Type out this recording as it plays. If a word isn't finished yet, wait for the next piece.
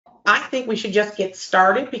think we should just get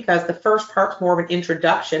started because the first part's more of an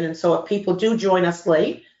introduction. And so if people do join us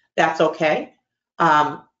late, that's okay.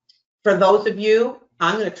 For those of you,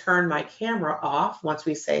 I'm going to turn my camera off once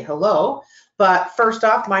we say hello. But first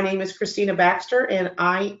off, my name is Christina Baxter, and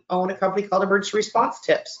I own a company called Emergency Response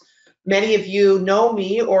Tips. Many of you know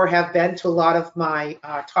me or have been to a lot of my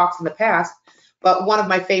talks in the past, but one of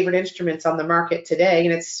my favorite instruments on the market today,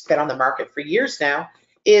 and it's been on the market for years now,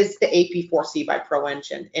 is the AP4C by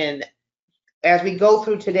ProEngine. And as we go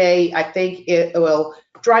through today, I think it will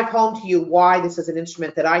drive home to you why this is an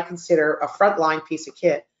instrument that I consider a frontline piece of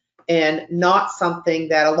kit and not something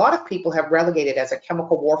that a lot of people have relegated as a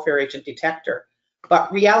chemical warfare agent detector.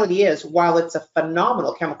 But reality is, while it's a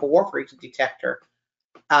phenomenal chemical warfare agent detector,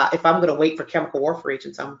 if I'm going to wait for chemical warfare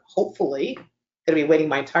agents, I'm hopefully going to be waiting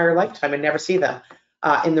my entire lifetime and never see them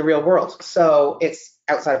in the real world. So it's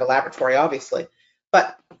outside of a laboratory, obviously.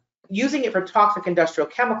 But using it for toxic industrial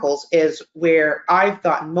chemicals is where I've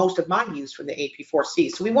gotten most of my use from the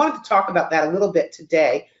AP4C. So we wanted to talk about that a little bit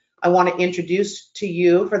today. I want to introduce to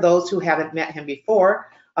you, for those who haven't met him before,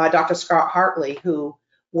 Dr. Scott Hartley, who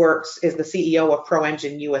is the CEO of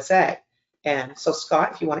ProEngine USA. And so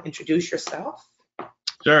Scott, if you want to introduce yourself.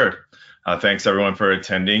 Sure. Thanks everyone for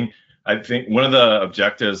attending. I think one of the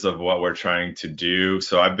objectives of what we're trying to do,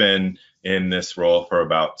 so I've been in this role for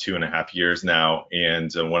about 2.5 years now,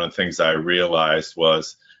 and one of the things I realized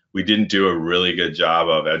was we didn't do a really good job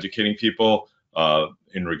of educating people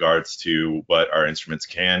in regards to what our instruments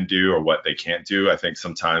can do or what they can't do. I think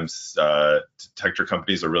sometimes detector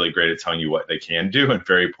companies are really great at telling you what they can do and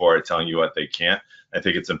very poor at telling you what they can't. I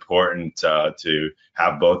think it's important to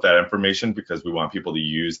have both that information because we want people to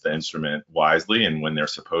use the instrument wisely and when they're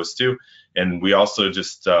supposed to. And we also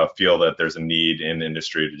just feel that there's a need in the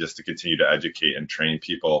industry to continue to educate and train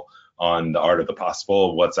people on the art of the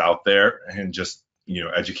possible, what's out there, and just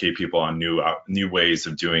educate people on new ways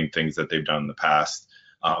of doing things that they've done in the past.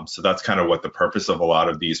 So that's kind of what the purpose of a lot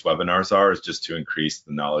of these webinars are, is just to increase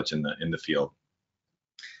the knowledge in the field.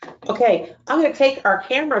 Okay, I'm going to take our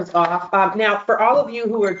cameras off. Now, for all of you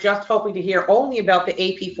who are just hoping to hear only about the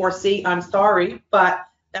AP4C, I'm sorry, but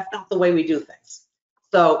that's not the way we do things.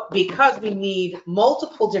 So because we need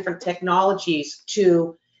multiple different technologies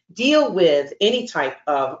to deal with any type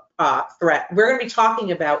of threat, we're going to be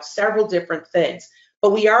talking about several different things, but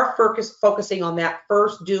we are focusing on that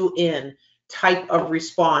first do-in type of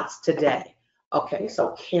response today. Okay,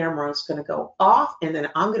 so camera's going to go off, and then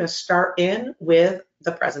I'm going to start in with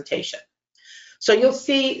the presentation. So you'll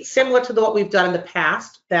see, similar to what we've done in the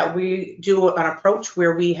past, that we do an approach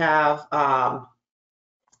where we have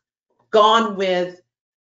gone with,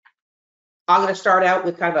 I'm going to start out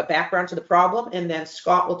with kind of a background to the problem, and then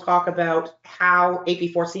Scott will talk about how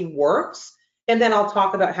AP4C works, and then I'll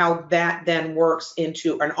talk about how that then works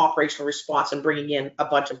into an operational response and bringing in a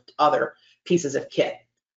bunch of other pieces of kit.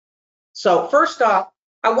 So first off,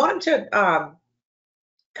 I wanted to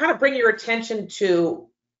kind of bring your attention to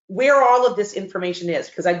where all of this information is,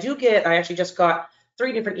 because I actually just got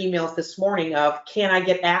 3 different emails this morning of, can I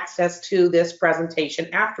get access to this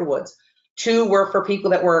presentation afterwards? 2 were for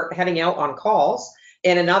people that were heading out on calls,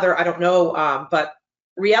 and another, I don't know, but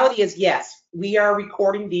reality is yes, we are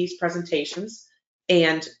recording these presentations,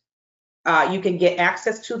 and you can get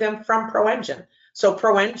access to them from ProEngine. So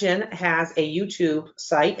ProEngine has a YouTube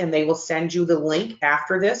site, and they will send you the link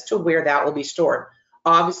after this to where that will be stored.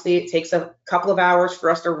 Obviously, it takes a couple of hours for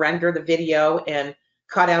us to render the video and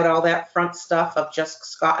cut out all that front stuff of just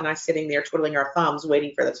Scott and I sitting there twiddling our thumbs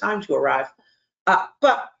waiting for the time to arrive.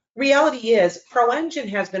 But reality is, ProEngine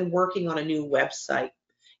has been working on a new website.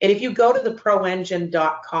 And if you go to the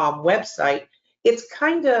proengine.com website, it's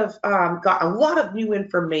kind of got a lot of new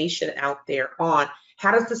information out there on how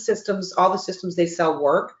does the systems, all the systems they sell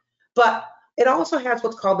work, but it also has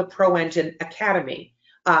what's called the ProEngine Academy.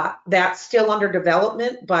 That's still under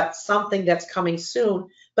development, but something that's coming soon.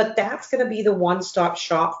 But that's going to be the one-stop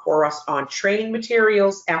shop for us on training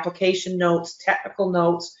materials, application notes, technical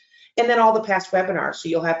notes, and then all the past webinars. So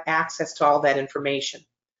you'll have access to all that information.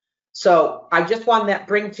 So I just wanted that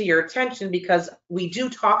bring to your attention because we do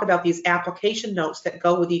talk about these application notes that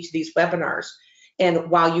go with each of these webinars. And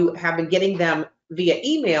while you have been getting them via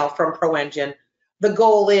email from ProEngine, the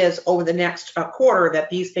goal is over the next quarter that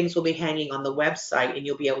these things will be hanging on the website, and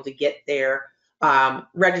you'll be able to get there,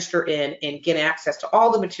 register in, and get access to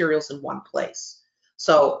all the materials in one place.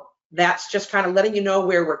 So that's just kind of letting you know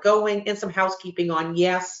where we're going, and some housekeeping on,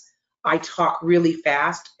 yes, I talk really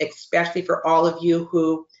fast, especially for all of you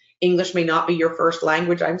who English may not be your first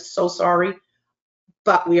language. I'm so sorry,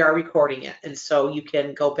 but we are recording it, and so you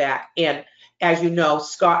can go back. And as you know,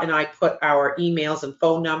 Scott and I put our emails and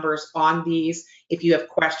phone numbers on these. If you have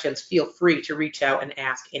questions, feel free to reach out and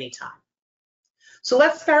ask anytime. So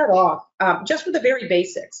let's start off just with the very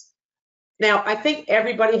basics. Now, I think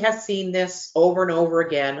everybody has seen this over and over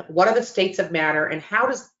again. What are the states of matter and how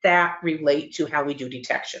does that relate to how we do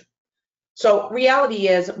detection? So reality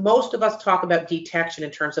is most of us talk about detection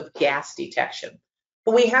in terms of gas detection,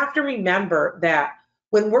 but we have to remember that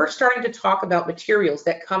when we're starting to talk about materials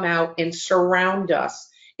that come out and surround us,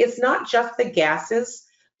 it's not just the gases,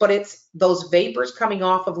 but it's those vapors coming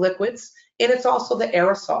off of liquids, and it's also the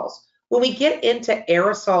aerosols. When we get into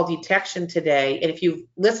aerosol detection today, and if you've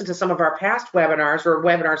listened to some of our past webinars or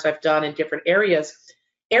webinars I've done in different areas,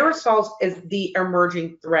 aerosols is the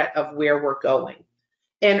emerging threat of where we're going.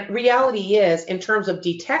 And reality is, in terms of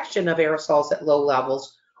detection of aerosols at low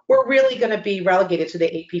levels, we're really going to be relegated to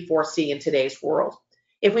the AP4C in today's world.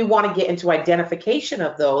 If we want to get into identification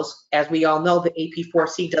of those, as we all know, the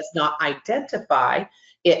AP4C does not identify.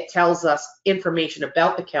 It tells us information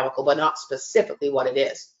about the chemical, but not specifically what it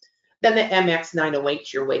is. Then the MX908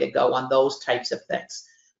 is your way to go on those types of things.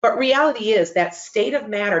 But reality is that state of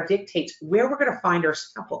matter dictates where we're going to find our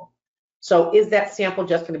sample. So is that sample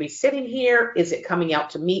just going to be sitting here? Is it coming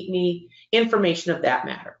out to meet me? Information of that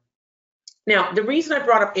matter. Now, the reason I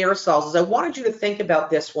brought up aerosols is I wanted you to think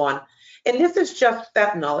about this one. And this is just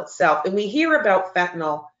fentanyl itself. And we hear about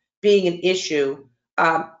fentanyl being an issue.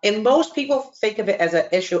 And most people think of it as an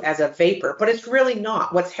issue as a vapor, but it's really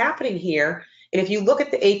not. What's happening here, and if you look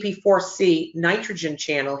at the AP4C nitrogen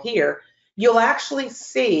channel here, you'll actually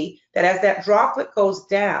see that as that droplet goes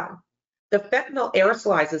down, the fentanyl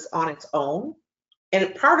aerosolizes on its own.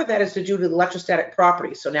 And part of that is to do to the electrostatic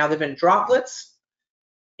properties. So now they've been droplets.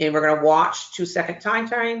 And we're going to watch 2-second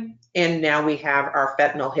time, and now we have our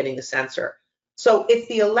fentanyl hitting the sensor. So it's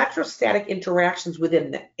the electrostatic interactions within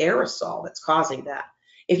the aerosol that's causing that.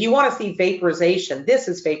 If you want to see vaporization, this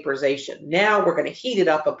is vaporization. Now we're going to heat it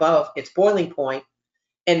up above its boiling point,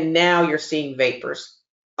 and now you're seeing vapors.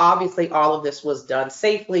 Obviously, all of this was done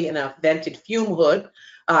safely in a vented fume hood,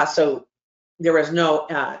 so there is no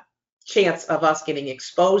chance of us getting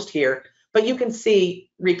exposed here. But you can see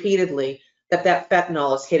repeatedly that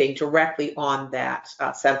fentanyl is hitting directly on that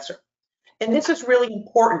sensor. And this is really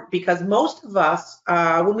important because most of us,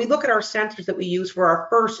 when we look at our sensors that we use for our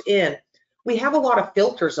first in, we have a lot of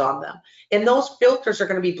filters on them. And those filters are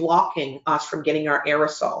going to be blocking us from getting our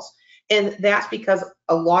aerosols. And that's because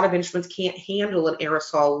a lot of instruments can't handle an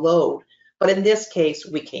aerosol load. But in this case,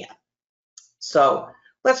 we can. So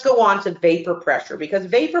let's go on to vapor pressure, because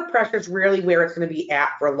vapor pressure is really where it's going to be at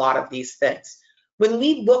for a lot of these things. When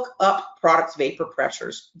we look up products' vapor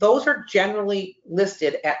pressures, those are generally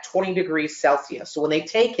listed at 20 degrees Celsius. So when they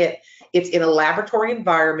take it, it's in a laboratory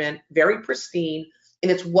environment, very pristine,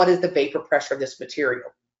 and it's what is the vapor pressure of this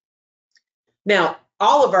material. Now,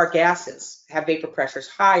 all of our gases have vapor pressures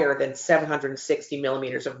higher than 760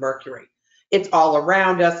 millimeters of mercury. It's all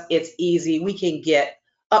around us. It's easy. We can get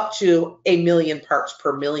up to 1 million parts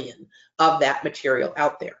per million of that material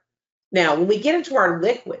out there. Now, when we get into our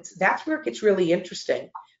liquids, that's where it gets really interesting,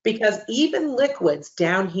 because even liquids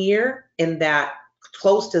down here in that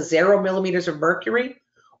close to 0 millimeters of mercury,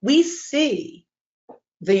 we see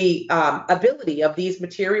the ability of these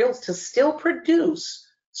materials to still produce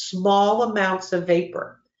small amounts of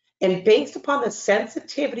vapor. And based upon the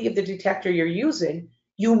sensitivity of the detector you're using,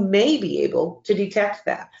 you may be able to detect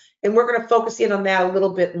that. And we're going to focus in on that a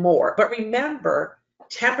little bit more. But remember,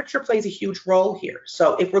 temperature plays a huge role here.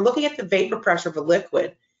 So if we're looking at the vapor pressure of a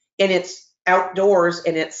liquid and it's outdoors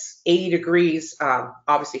and it's 80 degrees,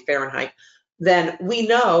 obviously Fahrenheit, then we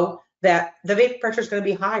know that the vapor pressure is going to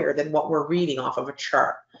be higher than what we're reading off of a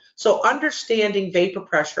chart. So understanding vapor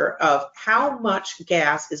pressure of how much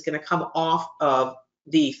gas is going to come off of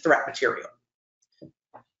the threat material.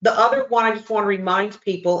 The other one I just want to remind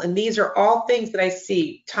people, and these are all things that I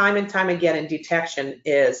see time and time again in detection,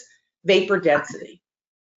 is vapor density.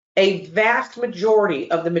 A vast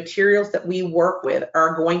majority of the materials that we work with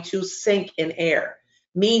are going to sink in air,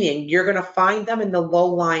 meaning you're going to find them in the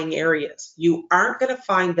low-lying areas. You aren't going to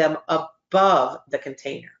find them above the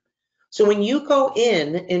container. So when you go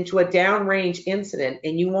into a downrange incident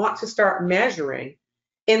and you want to start measuring,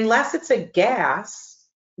 unless it's a gas,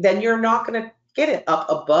 then you're not going to get it up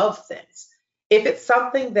above things. If it's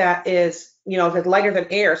something that is, if it's lighter than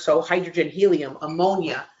air, so hydrogen, helium,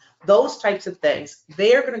 ammonia, those types of things,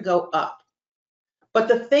 they're going to go up. But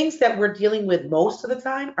the things that we're dealing with most of the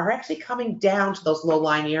time are actually coming down to those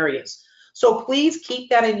low-lying areas. So please keep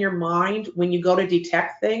that in your mind when you go to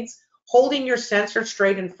detect things. Holding your sensor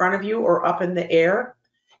straight in front of you or up in the air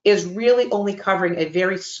is really only covering a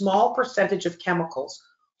very small percentage of chemicals.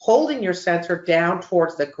 Holding your sensor down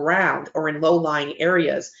towards the ground or in low-lying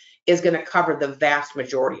areas is going to cover the vast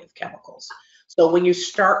majority of chemicals. So when you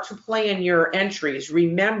start to plan your entries,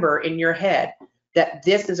 remember in your head that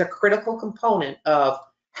this is a critical component of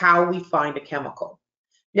how we find a chemical.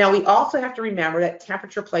 Now, we also have to remember that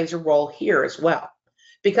temperature plays a role here as well.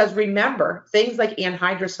 Because remember, things like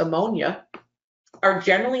anhydrous ammonia are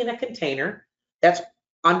generally in a container that's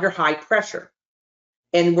under high pressure.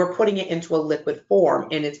 And we're putting it into a liquid form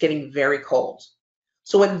and it's getting very cold.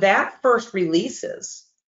 So when that first releases,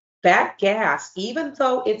 that gas, even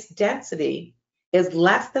though its density is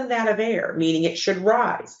less than that of air, meaning it should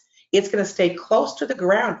rise, it's going to stay close to the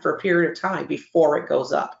ground for a period of time before it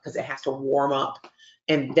goes up because it has to warm up.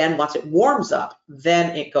 And then once it warms up,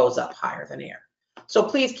 then it goes up higher than air. So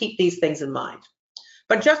please keep these things in mind.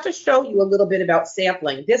 But just to show you a little bit about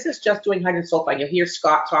sampling, this is just doing hydrogen sulfide. You'll hear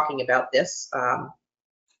Scott talking about this.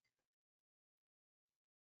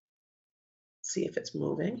 See if it's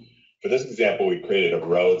moving. For this example, we created a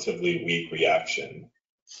relatively weak reaction,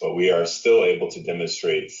 but we are still able to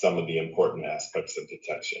demonstrate some of the important aspects of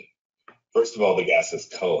detection. First of all, the gas is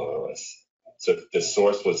colorless. So if the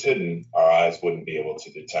source was hidden, our eyes wouldn't be able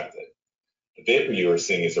to detect it. The vapor you are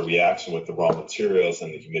seeing is a reaction with the raw materials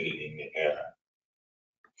and the humidity in the air.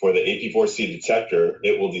 For the AP4C detector,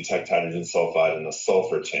 it will detect hydrogen sulfide in the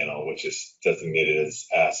sulfur channel, which is designated as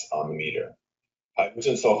S on the meter.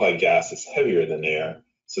 Hydrogen sulfide gas is heavier than air,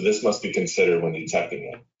 so this must be considered when detecting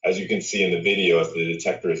it. As you can see in the video, as the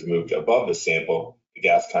detector is moved above the sample, the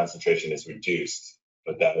gas concentration is reduced,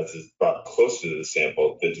 but that as it's brought closer to the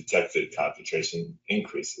sample, the detected concentration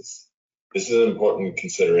increases. This is an important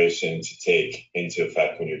consideration to take into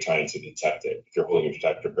effect when you're trying to detect it. If you're holding your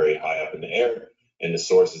detector very high up in the air and the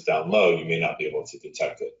source is down low, you may not be able to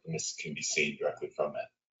detect it, and this can be seen directly from it.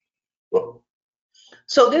 Well,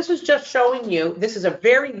 so this is just showing you, this is a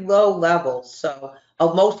very low level, so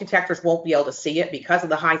most detectors won't be able to see it because of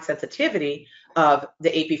the high sensitivity of the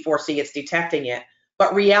AP4C, it's detecting it.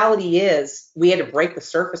 But reality is we had to break the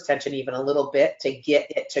surface tension even a little bit to get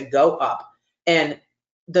it to go up. And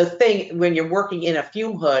the thing, when you're working in a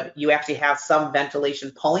fume hood, you actually have some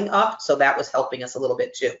ventilation pulling up, so that was helping us a little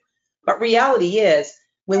bit too. But reality is,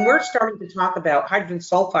 when we're starting to talk about hydrogen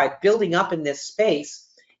sulfide building up in this space,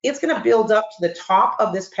 it's going to build up to the top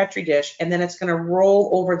of this Petri dish, and then it's going to roll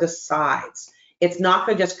over the sides. It's not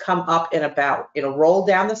going to just come up and about. It'll roll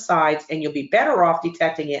down the sides, and you'll be better off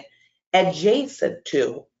detecting it adjacent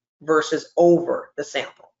to versus over the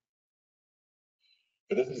sample.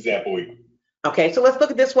 For this example, Okay, so let's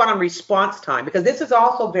look at this one on response time, because this is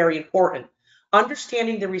also very important.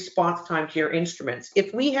 Understanding the response time to your instruments.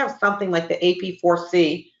 If we have something like the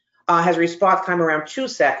AP4C has a response time around 2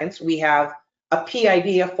 seconds, we have a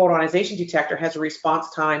PID, a photonization detector, has a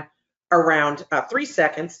response time around 3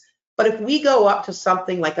 seconds. But if we go up to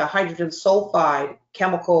something like a hydrogen sulfide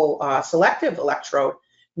chemical selective electrode,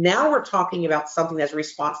 now we're talking about something that's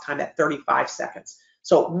response time at 35 seconds.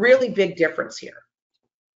 So really big difference here.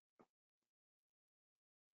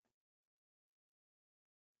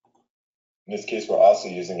 in this case, we're also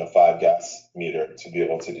using a 5-gas meter to be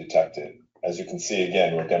able to detect it. As you can see,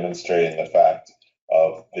 again, we're demonstrating the fact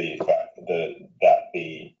that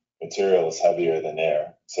the material is heavier than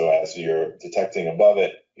air. So as you're detecting above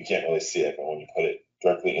it, you can't really see it. But when you put it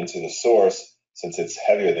directly into the source, since it's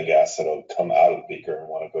heavier than gas, it'll come out of the beaker and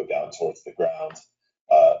want to go down towards the ground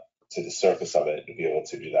to the surface of it to be able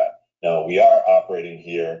to do that. Now, we are operating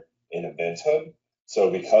here in a vent hood. So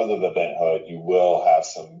because of the vent hood, you will have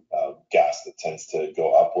some gas that tends to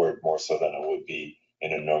go upward more so than it would be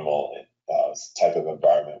in a normal type of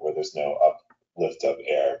environment where there's no uplift of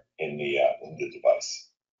air in the device.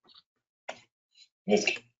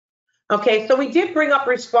 Okay, so we did bring up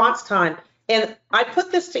response time, and I put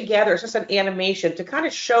this together, it's just an animation to kind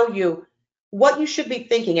of show you what you should be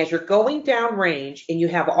thinking as you're going down range and you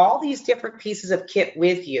have all these different pieces of kit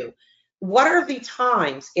with you. What are the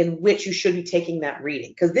times in which you should be taking that reading?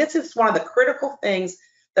 Because this is one of the critical things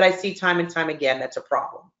that I see time and time again that's a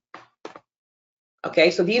problem.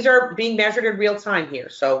 Okay, so these are being measured in real time here.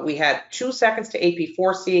 So we had 2 seconds to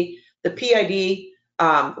AP4C. The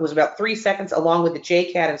PID was about 3 seconds along with the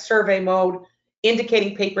JCAD and survey mode.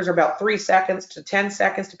 Indicating papers are about 3 seconds to 10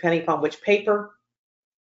 seconds, depending upon which paper.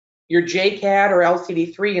 Your JCAD or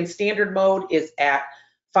LCD3 in standard mode is at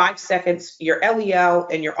 5 seconds. Your LEL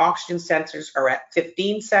and your oxygen sensors are at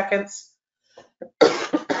 15 seconds.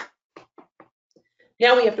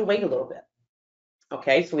 Now we have to wait a little bit.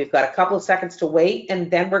 Okay, so we've got a couple of seconds to wait, and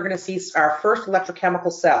then we're going to see our first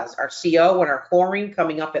electrochemical cells, our CO and our chlorine,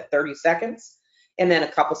 coming up at 30 seconds. And then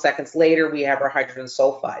a couple seconds later, we have our hydrogen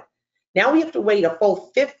sulfide. Now we have to wait a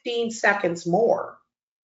full 15 seconds more.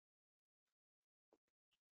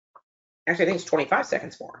 Actually, I think it's 25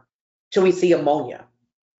 seconds more till we see ammonia.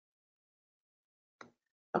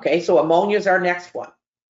 Okay, so ammonia is our next one.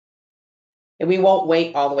 And we won't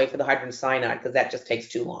wait all the way for the hydrogen cyanide because that just takes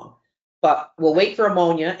too long. But we'll wait for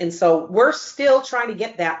ammonia. And so we're still trying to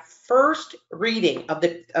get that first reading of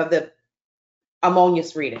the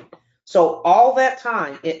ammonia's reading. So all that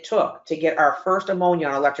time it took to get our first ammonia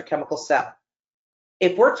on an electrochemical cell.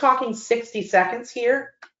 If we're talking 60 seconds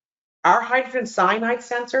here, our hydrogen cyanide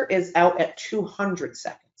sensor is out at 200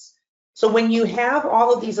 seconds. So when you have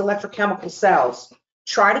all of these electrochemical cells,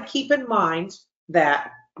 try to keep in mind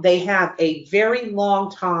that they have a very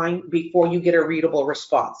long time before you get a readable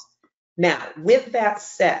response. Now, with that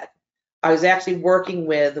said, I was actually working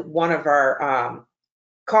with one of our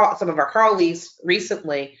some of our colleagues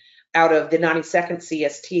recently out of the 92nd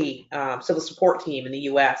CST civil support team in the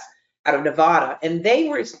US out of Nevada, and they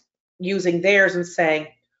were using theirs and saying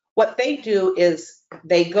what they do is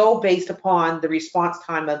they go based upon the response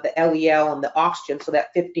time of the LEL and the oxygen, so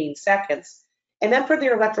that 15 seconds. And then for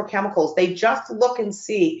their electrochemicals, they just look and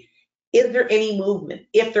see, is there any movement?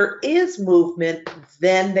 If there is movement,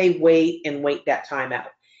 then they wait that time out.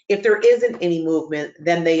 If there isn't any movement,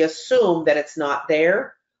 then they assume that it's not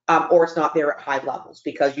there, or it's not there at high levels,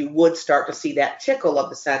 because you would start to see that tickle of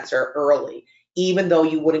the sensor early, even though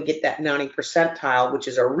you wouldn't get that 90 percentile, which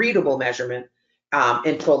is a readable measurement,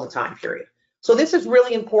 until the time period. So this is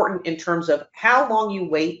really important in terms of how long you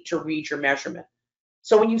wait to read your measurement.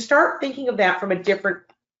 So when you start thinking of that from a different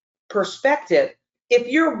perspective, if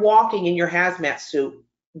you're walking in your hazmat suit,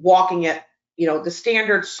 walking at the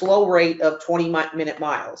standard slow rate of 20-minute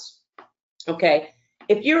miles, okay,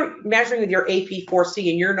 if you're measuring with your AP4C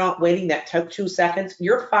and you're not waiting that 2 seconds,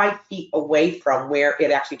 you're 5 feet away from where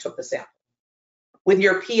it actually took the sample. With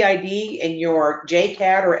your PID and your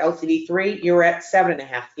JCAD or LCD3, you're at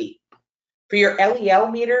 7.5 feet. For your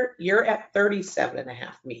LEL meter, you're at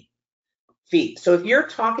 37.5 feet. So if you're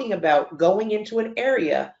talking about going into an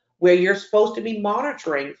area where you're supposed to be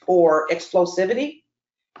monitoring for explosivity,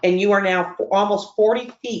 and you are now almost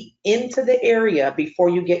 40 feet into the area before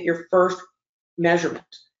you get your first measurement,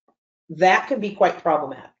 that can be quite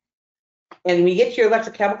problematic. And when you get to your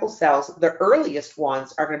electrochemical cells, the earliest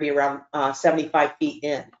ones are going to be around 75 feet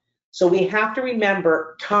in. So we have to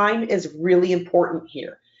remember time is really important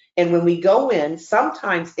here. And when we go in,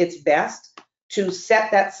 sometimes it's best to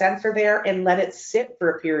set that sensor there and let it sit for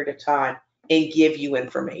a period of time and give you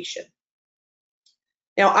information.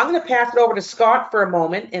 Now I'm going to pass it over to Scott for a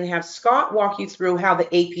moment and have Scott walk you through how the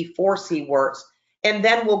AP4C works, and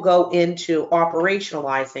then we'll go into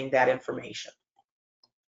operationalizing that information.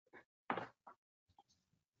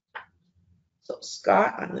 So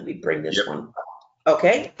Scott, let me bring this one up.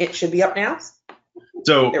 Okay, it should be up now.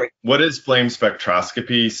 So what is flame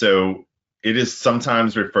spectroscopy? So it is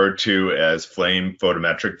sometimes referred to as flame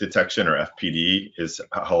photometric detection, or FPD is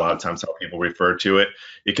a lot of times how people refer to it.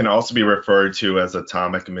 It can also be referred to as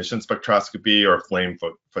atomic emission spectroscopy or flame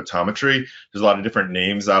photometry. There's a lot of different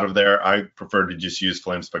names out of there. I prefer to just use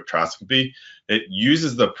flame spectroscopy. It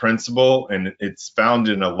uses the principle, and it's found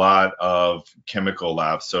in a lot of chemical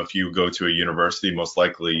labs. So if you go to a university, most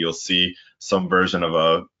likely you'll see some version of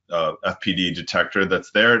a FPD detector that's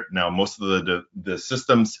there. Now, most of the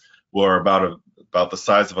systems were about the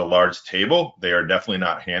size of a large table. They are definitely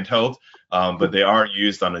not handheld, but they are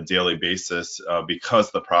used on a daily basis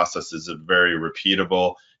because the process is a very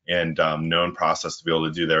repeatable and known process to be able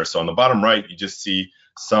to do there. So on the bottom right, you just see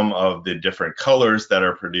some of the different colors that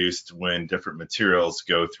are produced when different materials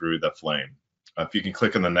go through the flame. If you can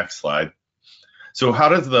click on the next slide. So how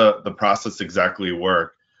does the process exactly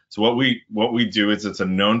work? So what we do is, it's a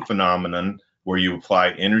known phenomenon where you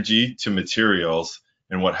apply energy to materials.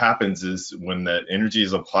 And what happens is, when that energy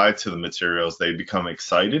is applied to the materials, they become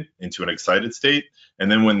excited into an excited state.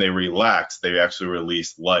 And then when they relax, they actually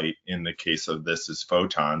release light. In the case of this, is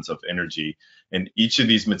photons of energy. And each of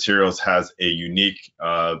these materials has a unique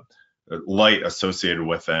light associated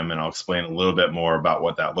with them. And I'll explain a little bit more about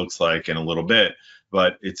what that looks like in a little bit.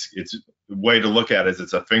 But it's a way to look at it is,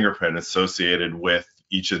 it's a fingerprint associated with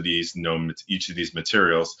each of these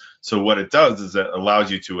materials. So what it does is it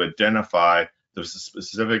allows you to identify the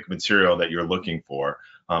specific material that you're looking for.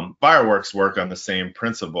 Fireworks work on the same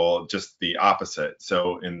principle, just the opposite.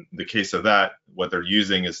 So in the case of that, what they're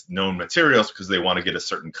using is known materials because they want to get a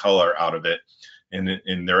certain color out of it.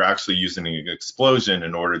 And they're actually using an explosion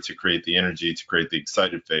in order to create the energy, to create the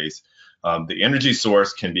excited phase. The energy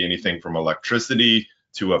source can be anything from electricity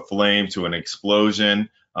to a flame to an explosion.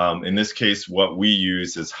 In this case, what we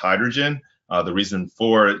use is hydrogen. The reason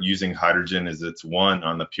for using hydrogen is it's 1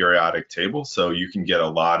 on the periodic table, so you can get a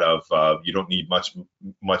lot of, you don't need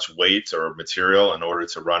much weight or material in order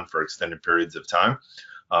to run for extended periods of time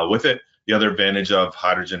with it. The other advantage of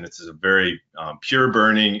hydrogen, it's a very pure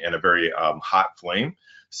burning and a very hot flame.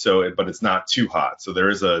 So, but it's not too hot.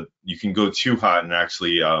 So you can go too hot and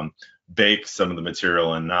actually bake some of the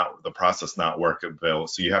material and the process not work well.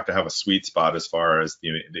 So you have to have a sweet spot as far as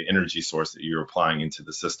the energy source that you're applying into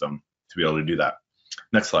the system to be able to do that.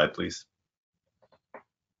 Next slide, please.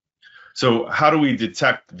 So how do we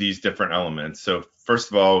detect these different elements? So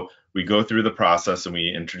first of all, we go through the process and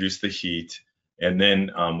we introduce the heat. And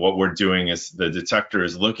then what we're doing is the detector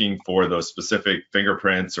is looking for those specific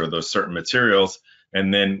fingerprints or those certain materials.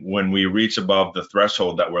 And then when we reach above the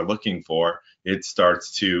threshold that we're looking for, it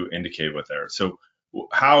starts to indicate what there. So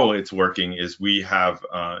how it's working is we have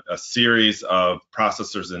a series of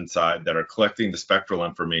processors inside that are collecting the spectral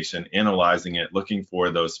information, analyzing it, looking for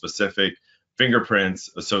those specific fingerprints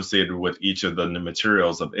associated with each of the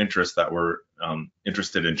materials of interest that we're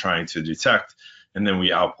interested in trying to detect, and then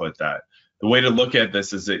we output that. The way to look at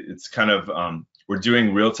this is it's kind of, we're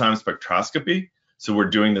doing real-time spectroscopy. So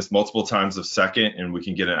we're doing this multiple times a second, and we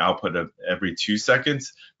can get an output of every 2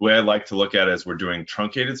 seconds. The way I like to look at it is we're doing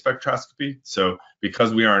truncated spectroscopy. So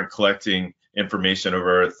because we aren't collecting information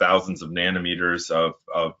over thousands of nanometers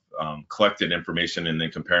of collected information and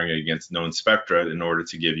then comparing it against known spectra in order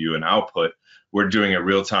to give you an output, we're doing it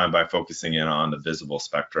real time by focusing in on the visible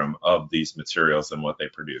spectrum of these materials and what they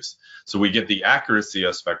produce. So we get the accuracy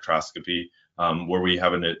of spectroscopy. Where we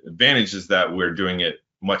have an advantage is that we're doing it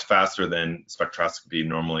much faster than spectroscopy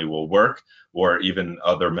normally will work, or even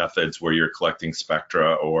other methods where you're collecting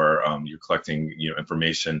spectra or you're collecting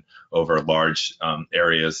information over large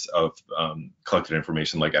areas of collected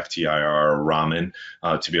information like FTIR or Raman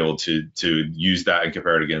to be able to use that and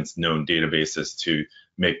compare it against known databases to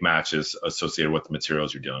make matches associated with the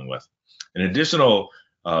materials you're dealing with. An additional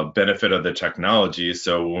benefit of the technology is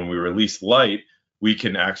so when we release light, we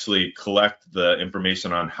can actually collect the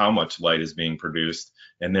information on how much light is being produced,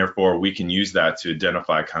 and therefore we can use that to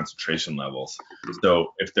identify concentration levels.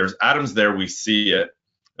 So if there's atoms there, we see it.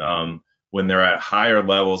 When they're at higher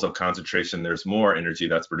levels of concentration, there's more energy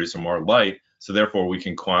that's producing more light, so therefore we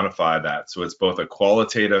can quantify that. So it's both a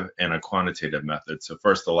qualitative and a quantitative method. So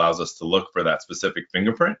first allows us to look for that specific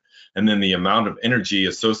fingerprint, and then the amount of energy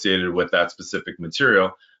associated with that specific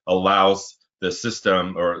material allows the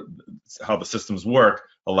system, or how the systems work,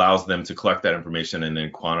 allows them to collect that information and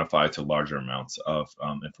then quantify to larger amounts of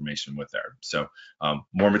information with there. So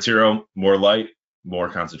more material, more light, more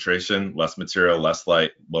concentration, less material, less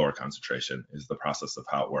light, lower concentration is the process of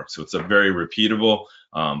how it works. So it's a very repeatable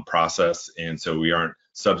process, and so we aren't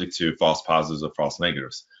subject to false positives or false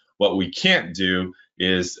negatives. What we can't do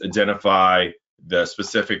is identify the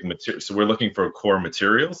specific material. So we're looking for core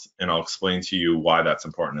materials, and I'll explain to you why that's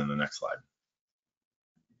important in the next slide.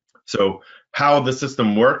 So how the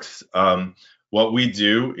system works, what we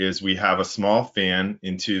do is we have a small fan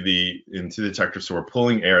into the detector. So we're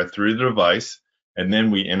pulling air through the device, and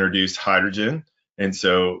then we introduce hydrogen. And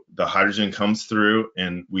so the hydrogen comes through,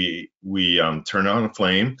 and we turn on a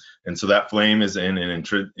flame. And so that flame is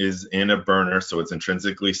in a burner, so it's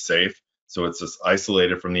intrinsically safe. So it's just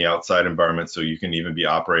isolated from the outside environment, so you can even be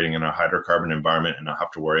operating in a hydrocarbon environment and not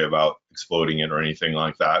have to worry about exploding it or anything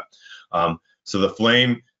like that. So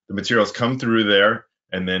the materials come through there,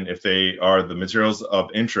 and then if they are the materials of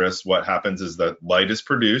interest, what happens is that light is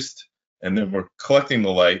produced, and then we're collecting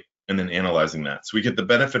the light and then analyzing that. So we get the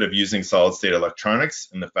benefit of using solid state electronics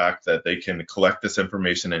and the fact that they can collect this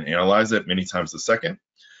information and analyze it many times a second.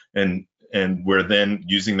 And we're then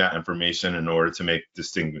using that information in order to make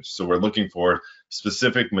distinguish. So we're looking for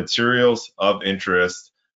specific materials of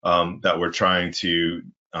interest that we're trying to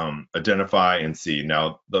identify and see.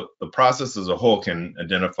 Now, the process as a whole can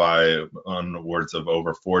identify onwards of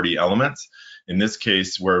over 40 elements. In this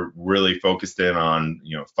case, we're really focused in on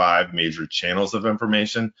 5 major channels of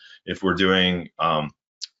information. If we're doing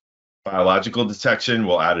biological detection,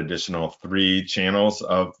 we'll add additional 3 channels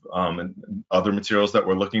of other materials that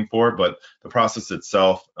we're looking for, but the process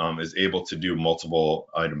itself is able to do multiple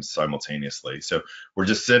items simultaneously. So we're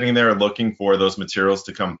just sitting there looking for those materials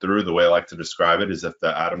to come through. The way I like to describe it is if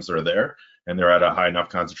the atoms are there and they're at a high enough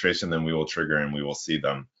concentration, then we will trigger and we will see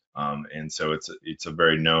them. And so it's a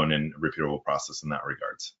very known and repeatable process in that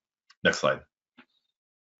regards. Next slide.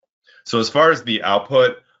 So as far as the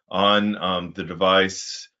output on the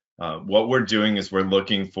device, what we're doing is we're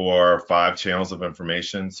looking for 5 channels of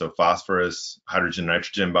information. So phosphorus, hydrogen,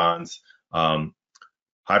 nitrogen bonds,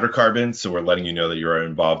 hydrocarbons, so we're letting you know that you're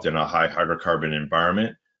involved in a high hydrocarbon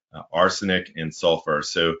environment, arsenic, and sulfur.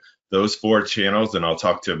 So those 4 channels, and I'll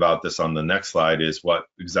talk to you about this on the next slide, is what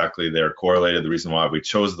exactly they're correlated. The reason why we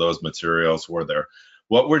chose those materials were there.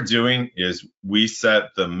 What we're doing is we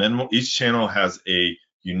set the minimal, each channel has a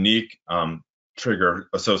unique trigger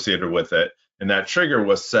associated with it, and that trigger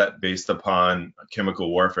was set based upon chemical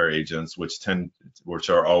warfare agents, which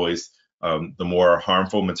are always the more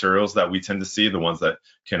harmful materials that we tend to see, the ones that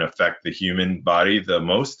can affect the human body the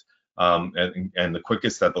most, and the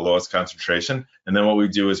quickest at the lowest concentration. And then what we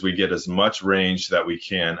do is we get as much range that we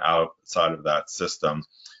can outside of that system.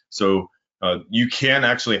 So you can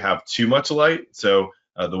actually have too much light. So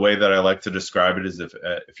the way that I like to describe it is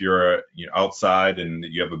if you're outside and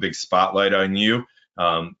you have a big spotlight on you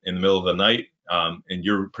in the middle of the night, and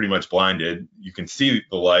you're pretty much blinded, you can see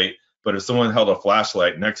the light, but if someone held a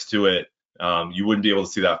flashlight next to it, you wouldn't be able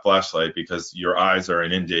to see that flashlight because your eyes are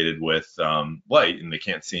inundated with light and they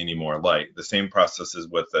can't see any more light. The same process is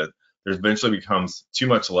with it. There eventually becomes too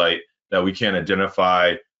much light that we can't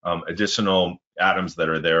identify additional atoms that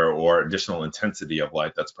are there or additional intensity of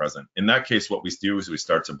light that's present. In that case, what we do is we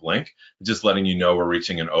start to blink, just letting you know we're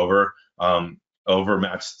reaching an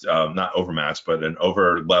overmatched, not overmatched, but an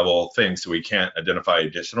over level thing, so we can't identify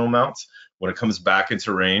additional amounts. When it comes back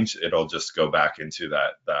into range, it'll just go back into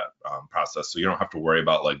that process. So you don't have to worry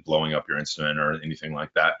about like blowing up your instrument or anything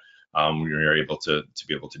like that. You're able to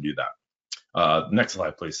be able to do that. Next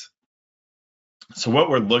slide, please. So what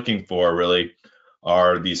we're looking for really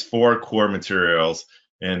are these 4 core materials,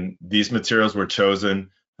 and these materials were chosen.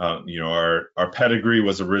 Our pedigree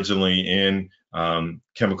was originally in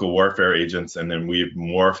chemical warfare agents, and then we've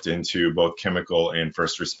morphed into both chemical and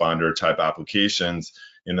first responder type applications,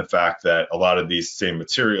 in the fact that a lot of these same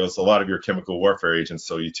materials, a lot of your chemical warfare agents,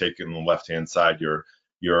 so you take in the left-hand side your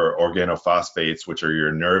organophosphates, which are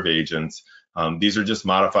your nerve agents. These are just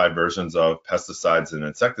modified versions of pesticides and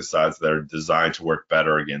insecticides that are designed to work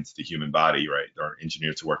better against the human body, right? They're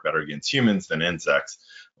engineered to work better against humans than insects.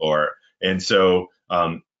 And so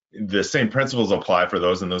the same principles apply for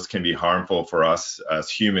those, and those can be harmful for us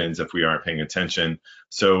as humans if we aren't paying attention.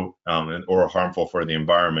 So, or harmful for the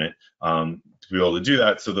environment to be able to do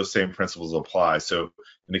that. So those same principles apply. So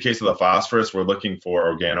in the case of the phosphorus, we're looking for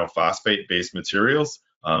organophosphate-based materials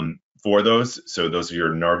for those. So those are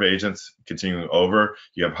your nerve agents. Continuing over,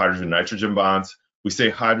 you have hydrogen-nitrogen bonds. We say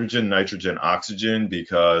hydrogen, nitrogen, oxygen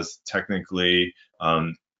because technically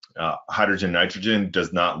hydrogen nitrogen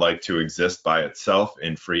does not like to exist by itself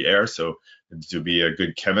in free air. So to be a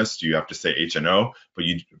good chemist, you have to say HNO,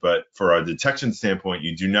 but for a detection standpoint,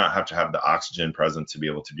 you do not have to have the oxygen present to be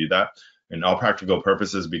able to do that. In all practical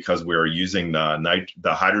purposes, because we're using the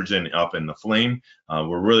hydrogen up in the flame,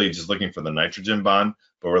 we're really just looking for the nitrogen bond,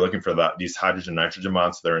 but we're looking for these hydrogen nitrogen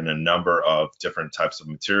bonds. They're in a number of different types of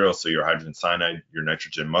materials. So your hydrogen cyanide, your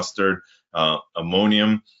nitrogen mustard,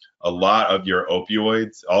 ammonium. A lot of your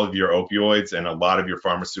opioids, all of your opioids, and a lot of your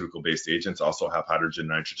pharmaceutical-based agents also have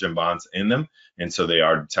hydrogen-nitrogen bonds in them, and so they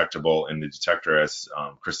are detectable in the detector, as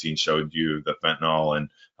Christine showed you, the fentanyl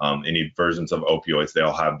and any versions of opioids, they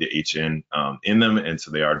all have the HN in them, and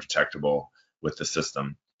so they are detectable with the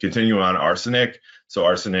system. Continuing on arsenic, so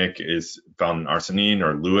arsenic is found in arsenine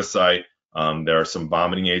or lewisite. There are some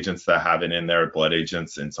vomiting agents that have it in there, blood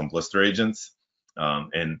agents, and some blister agents,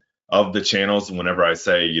 and of the channels, whenever I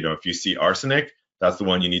say, if you see arsenic, that's the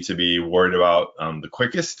one you need to be worried about the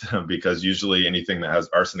quickest, because usually anything that has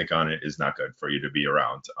arsenic on it is not good for you to be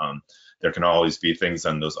around. There can always be things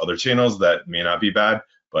on those other channels that may not be bad,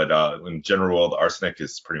 but in general, the arsenic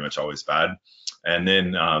is pretty much always bad. And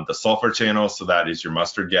then the sulfur channel, so that is your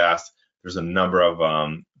mustard gas. There's a number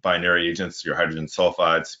of binary agents, your hydrogen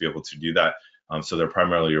sulfides, to be able to do that. So they're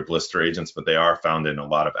primarily your blister agents, but they are found in a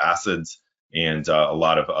lot of acids and a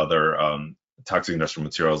lot of other toxic industrial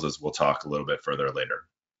materials, as we'll talk a little bit further later.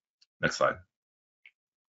 Next slide.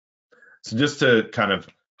 So just to kind of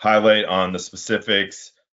highlight on the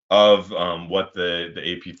specifics of what the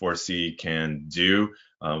AP4C can do,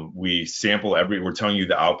 we sample we're telling you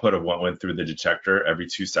the output of what went through the detector every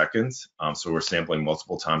 2 seconds. So we're sampling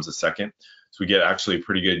multiple times a second. So we get actually a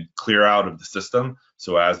pretty good clear out of the system.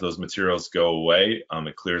 So as those materials go away,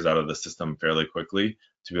 it clears out of the system fairly quickly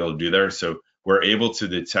to be able to do there. So we're able to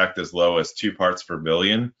detect as low as 2 parts per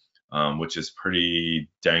billion, which is pretty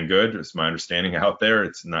dang good. It's my understanding out there.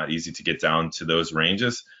 It's not easy to get down to those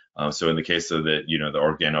ranges. So in the case of the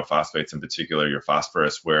organophosphates in particular, your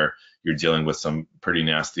phosphorus, where you're dealing with some pretty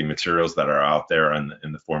nasty materials that are out there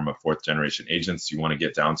in the form of 4th generation agents, you want to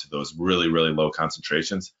get down to those really, really low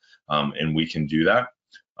concentrations, and we can do that.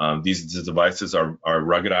 These devices are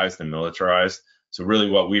ruggedized and militarized. So really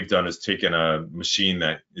what we've done is taken a machine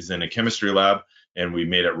that is in a chemistry lab and we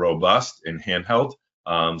made it robust and handheld.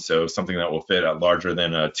 So something that will fit larger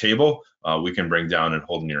than a table, we can bring down and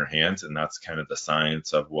hold in your hands, and that's kind of the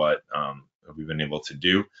science of what we've been able to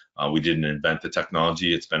do. We didn't invent the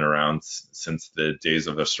technology. It's been around since the days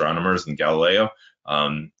of astronomers and Galileo.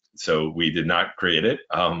 So we did not create it.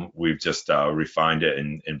 We've just refined it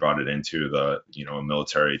and brought it into the, a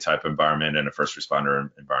military type environment and a first responder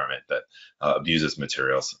environment that abuses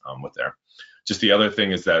materials with there. Just the other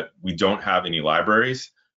thing is that we don't have any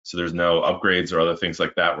libraries. So there's no upgrades or other things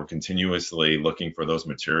like that. We're continuously looking for those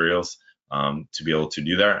materials to be able to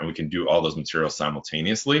do that. And we can do all those materials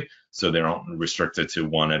simultaneously. So they aren't restricted to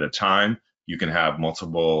one at a time. You can have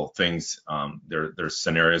multiple things. There's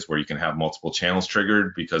scenarios where you can have multiple channels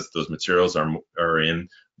triggered because those materials are in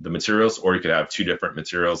the materials, or you could have two different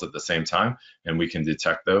materials at the same time, and we can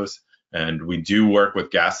detect those. And we do work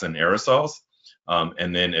with gas and aerosols.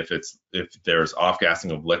 And then if there's off-gassing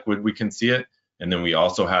of liquid, we can see it. And then we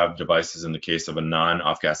also have devices in the case of a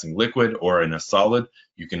non-off-gassing liquid or in a solid,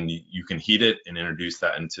 you can heat it and introduce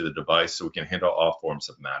that into the device, so we can handle all forms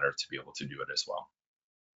of matter to be able to do it as well.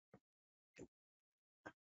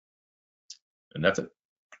 And that's it.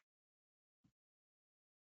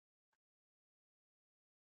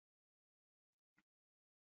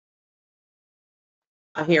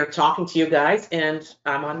 I'm here talking to you guys and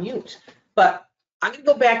I'm on mute, but I'm going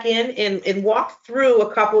to go back in and walk through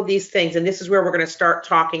a couple of these things. And this is where we're going to start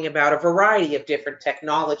talking about a variety of different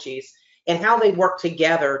technologies and how they work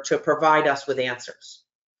together to provide us with answers.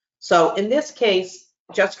 So in this case,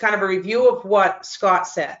 just kind of a review of what Scott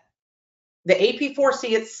said. The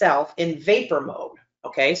AP4C itself in vapor mode,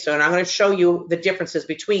 okay, so and I'm going to show you the differences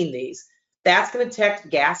between these. That's going to detect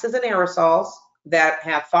gases and aerosols that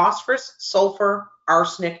have phosphorus, sulfur,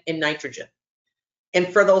 arsenic, and nitrogen.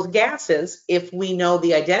 And for those gases, if we know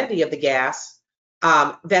the identity of the gas,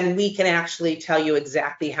 then we can actually tell you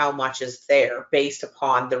exactly how much is there based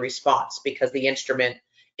upon the response, because the instrument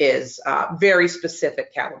is very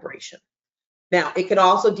specific calibration. Now, it can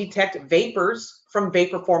also detect vapors from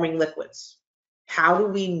vapor-forming liquids. How do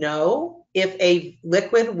we know if a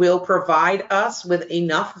liquid will provide us with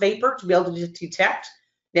enough vapor to be able to detect?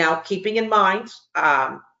 Now, keeping in mind,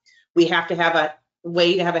 we have to have a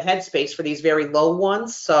way to have a headspace for these very low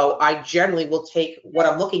ones. So I generally will take what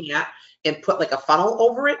I'm looking at and put like a funnel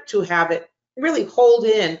over it to have it really hold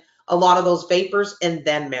in a lot of those vapors and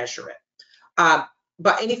then measure it.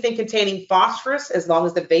 But anything containing phosphorus, as long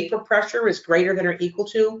as the vapor pressure is greater than or equal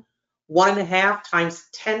to 1.5 times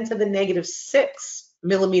 10 to the negative 6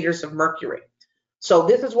 millimeters of mercury. So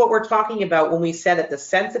this is what we're talking about when we said that the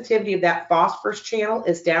sensitivity of that phosphorus channel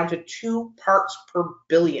is down to 2 parts per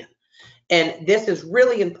billion. And this is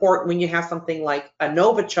really important when you have something like a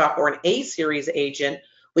Novichok or an A-series agent,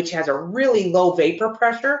 which has a really low vapor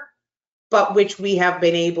pressure, but which we have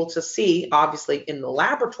been able to see, obviously, in the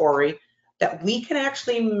laboratory, that we can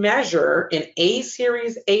actually measure an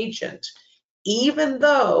A-series agent, even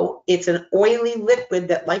though it's an oily liquid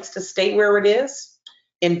that likes to stay where it is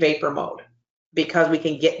in vapor mode, because we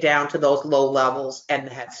can get down to those low levels and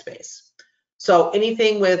the headspace. So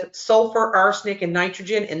anything with sulfur, arsenic, and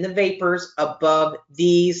nitrogen in the vapors above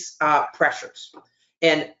these pressures.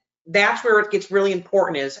 And that's where it gets really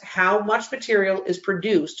important, is how much material is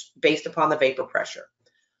produced based upon the vapor pressure.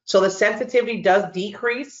 So the sensitivity does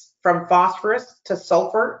decrease from phosphorus to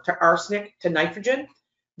sulfur to arsenic to nitrogen.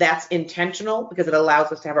 That's intentional because it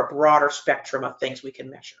allows us to have a broader spectrum of things we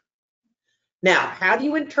can measure. Now, how do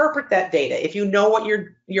you interpret that data? If you know what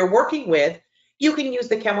you're working with, you can use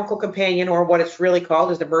the chemical companion, or what it's really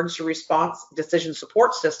called is the emergency response decision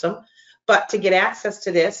support system. But to get access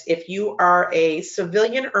to this, if you are a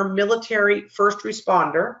civilian or military first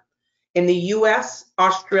responder in the US,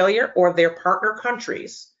 Australia, or their partner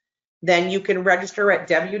countries, then you can register at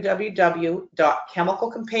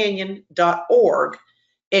www.chemicalcompanion.org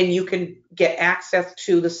and you can get access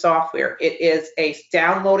to the software. It is a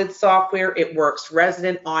downloaded software. It works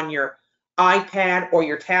resident on your iPad or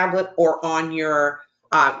your tablet or on your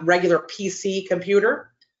regular PC computer.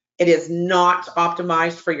 It is not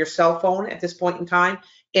optimized for your cell phone at this point in time,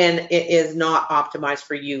 and it is not optimized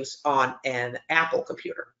for use on an Apple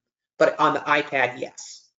computer, but on the iPad,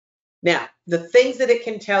 yes. Now, the things that it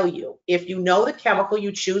can tell you, if you know the chemical,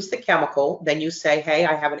 you choose the chemical, then you say, hey,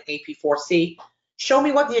 I have an AP4C. Show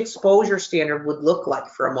me what the exposure standard would look like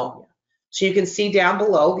for ammonia. So you can see down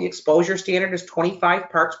below, the exposure standard is 25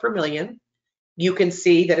 parts per million. You can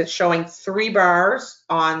see that it's showing 3 bars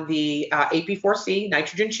on the AP4C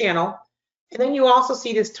nitrogen channel. And then you also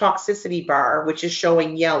see this toxicity bar, which is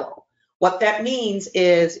showing yellow. What that means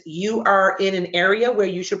is you are in an area where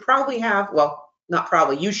you should probably have, well, not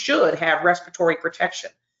probably, you should have respiratory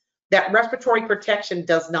protection. That respiratory protection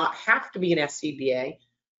does not have to be an SCBA,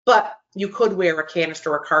 but you could wear a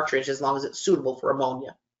canister or cartridge as long as it's suitable for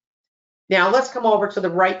ammonia. Now let's come over to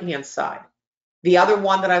the right-hand side. The other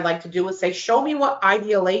one that I like to do is say, show me what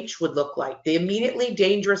IDLH would look like, the immediately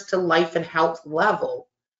dangerous to life and health level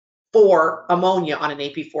for ammonia on an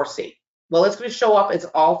AP4C. Well, it's going to show up as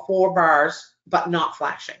all 4 bars, but not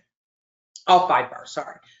flashing. All 5 bars,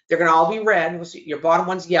 sorry. They're going to all be red. Your bottom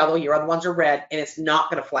one's yellow, your other ones are red, and it's not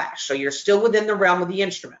going to flash. So you're still within the realm of the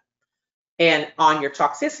instrument. And on your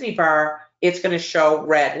toxicity bar, it's going to show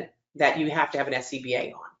red that you have to have an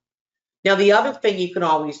SCBA on. Now, the other thing you can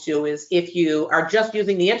always do is if you are just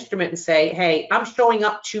using the instrument and say, hey, I'm showing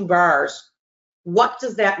up 2 bars, what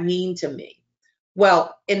does that mean to me?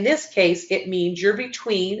 Well, in this case, it means you're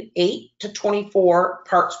between 8 to 24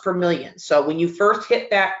 parts per million. So when you first hit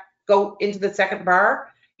that, go into the second bar,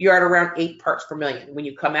 you're at around 8 parts per million. When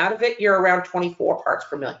you come out of it, you're around 24 parts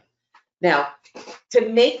per million. Now, to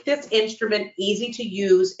make this instrument easy to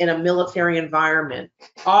use in a military environment,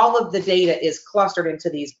 all of the data is clustered into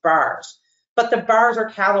these bars, but the bars are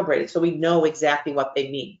calibrated so we know exactly what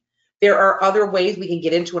they mean. There are other ways we can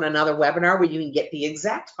get into in another webinar where you can get the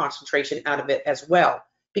exact concentration out of it as well,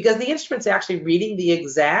 because the instrument's actually reading the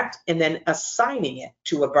exact and then assigning it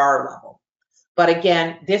to a bar level. But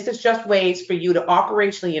again, this is just ways for you to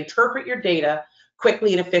operationally interpret your data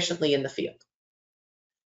quickly and efficiently in the field.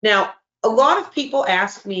 Now, a lot of people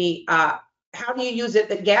ask me, how do you use it?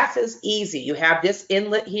 The gas is easy. You have this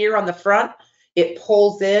inlet here on the front. It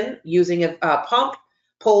pulls in using a pump,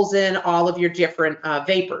 pulls in all of your different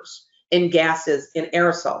vapors and gases and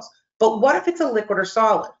aerosols. But what if it's a liquid or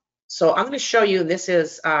solid? So I'm going to show you, this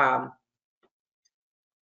is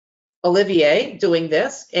Olivier doing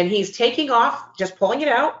this, and he's taking off, just pulling it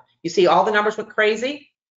out. You see all the numbers went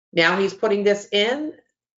crazy. Now he's putting this in.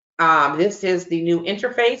 This is the new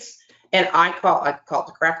interface. And I call it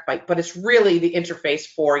the craft pipe, but it's really the interface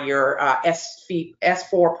for your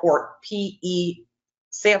S4 port PE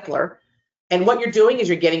sampler. And what you're doing is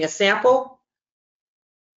you're getting a sample.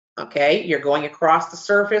 Okay, you're going across the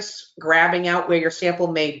surface, grabbing out where your sample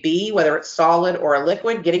may be, whether it's solid or a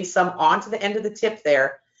liquid, getting some onto the end of the tip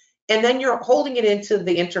there. And then you're holding it into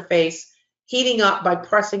the interface, heating up by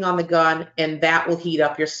pressing on the gun, and that will heat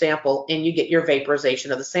up your sample, and you get your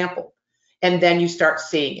vaporization of the sample. And then you start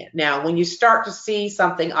seeing it. Now, when you start to see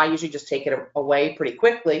something, I usually just take it away pretty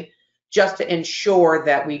quickly just to ensure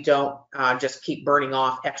that we don't just keep burning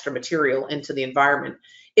off extra material into the environment.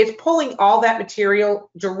 It's pulling all that material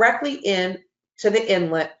directly in to the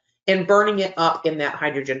inlet and burning it up in that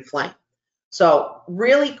hydrogen flame. So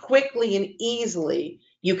really quickly and easily,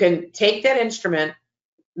 you can take that instrument,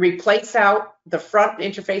 replace out the front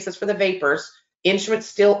interfaces for the vapors, instrument's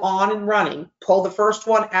still on and running, pull the first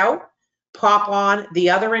one out, pop on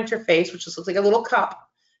the other interface, which just looks like a little cup.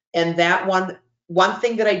 And that one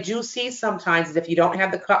thing that I do see sometimes is if you don't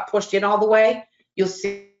have the cup pushed in all the way, you'll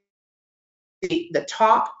see the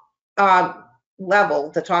top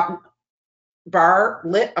level, the top bar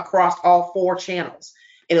lit across all 4 channels.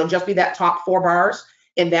 And it'll just be that top 4 bars.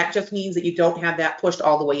 And that just means that you don't have that pushed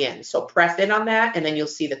all the way in. So press in on that, and then you'll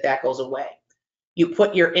see that that goes away. You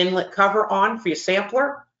put your inlet cover on for your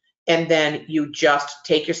sampler, and then you just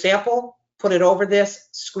take your sample, put it over this,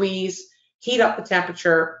 squeeze, heat up the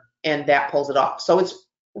temperature, and that pulls it off. So it's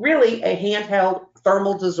really a handheld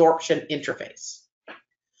thermal desorption interface.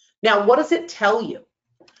 Now, what does it tell you?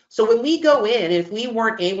 So when we go in, if we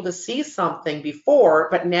weren't able to see something before,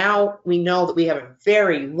 but now we know that we have a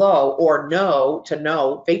very low or no to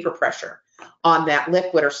no vapor pressure on that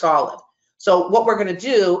liquid or solid. So what we're going to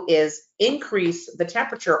do is increase the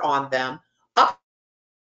temperature on them up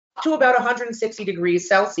to about 160 degrees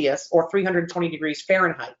Celsius or 320 degrees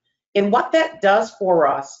Fahrenheit. And what that does for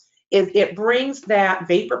us is it brings that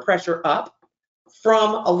vapor pressure up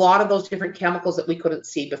from a lot of those different chemicals that we couldn't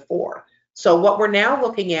see before. So what we're now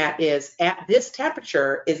looking at is, at this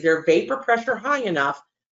temperature, is their vapor pressure high enough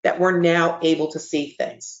that we're now able to see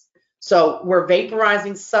things. So we're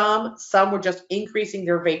vaporizing some we're just increasing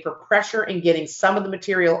their vapor pressure and getting some of the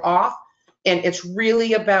material off. And it's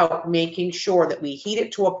really about making sure that we heat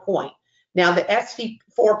it to a point. Now, the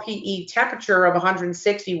SV4PE temperature of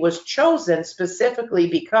 160 was chosen specifically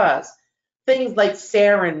because things like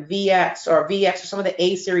sarin, VX, or some of the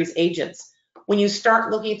A-series agents, when you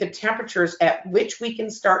start looking at the temperatures at which we can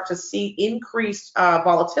start to see increased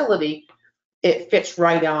volatility, it fits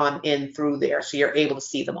right on in through there. So you're able to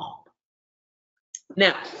see them all.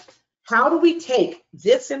 Now, how do we take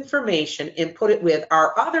this information and put it with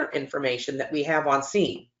our other information that we have on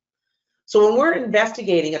scene? So when we're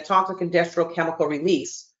investigating a toxic industrial chemical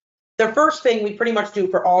release, the first thing we pretty much do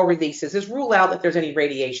for all releases is rule out that there's any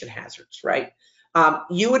radiation hazards, right?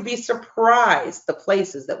 You would be surprised the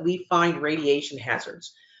places that we find radiation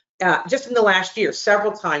hazards. Just in the last year,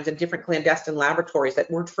 several times in different clandestine laboratories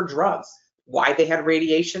that weren't for drugs. Why they had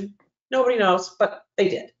radiation, nobody knows, but they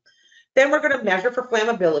did. Then we're going to measure for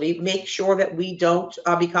flammability, make sure that we don't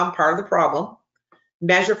become part of the problem.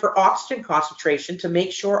 Measure for oxygen concentration to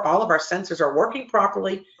make sure all of our sensors are working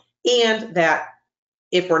properly, and that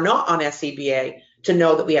if we're not on SCBA, to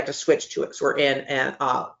know that we have to switch to it. So we're in an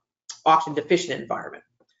oxygen deficient environment.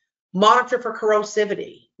 Monitor for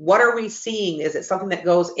corrosivity. What are we seeing? Is it something that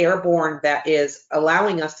goes airborne that is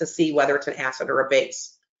allowing us to see whether it's an acid or a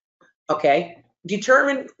base? Okay.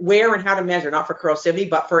 Determine where and how to measure, not for corrosivity,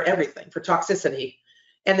 but for everything, for toxicity.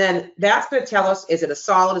 And then that's going to tell us, is it a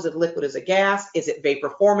solid, is it a liquid, is it a gas, is it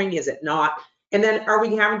vapor forming, is it not? And then are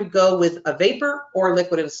we having to go with a vapor or a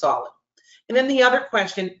liquid and a solid? And then the other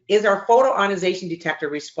question, is our photoionization detector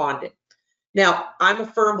responding? Now, I'm a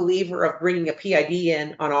firm believer of bringing a PID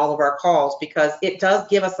in on all of our calls because it does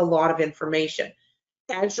give us a lot of information.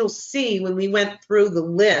 As you'll see, when we went through the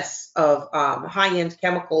list of high-end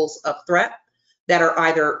chemicals of threat that are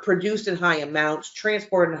either produced in high amounts,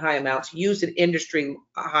 transported in high amounts, used in industry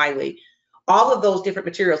highly, all of those different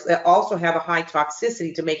materials that also have a high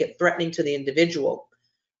toxicity to make it threatening to the individual.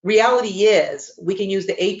 Reality is we can use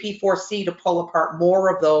the AP4C to pull apart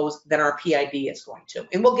more of those than our PID is going to,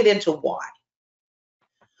 and we'll get into why.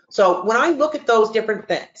 So when I look at those different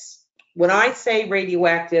things, when I say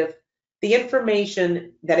radioactive, the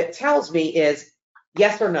information that it tells me is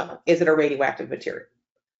yes or no, is it a radioactive material?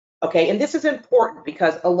 Okay, and this is important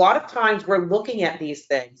because a lot of times we're looking at these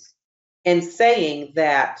things and saying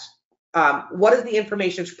that what is the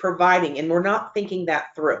information it's providing, and we're not thinking that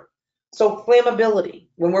through. So flammability,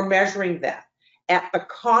 when we're measuring that, at the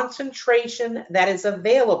concentration that is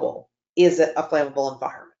available, is it a flammable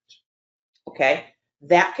environment? Okay,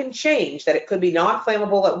 that can change, that it could be not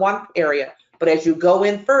flammable at one area, but as you go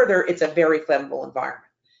in further, it's a very flammable environment.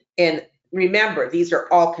 And remember, these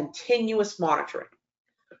are all continuous monitoring.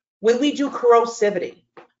 When we do corrosivity,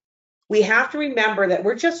 we have to remember that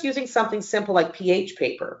we're just using something simple like pH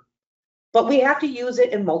paper, but we have to use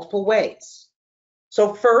it in multiple ways.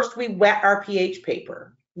 So first, we wet our pH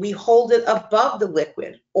paper. We hold it above the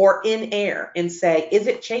liquid or in air and say, is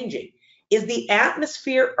it changing? Is the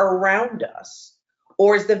atmosphere around us,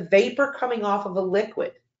 or is the vapor coming off of a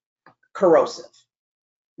liquid corrosive?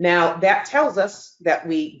 Now, that tells us that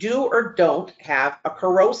we do or don't have a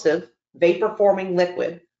corrosive vapor-forming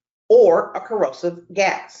liquid or a corrosive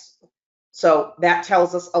gas. So that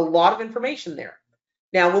tells us a lot of information there.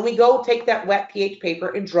 Now, when we go take that wet pH paper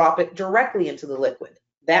and drop it directly into the liquid,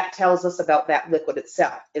 that tells us about that liquid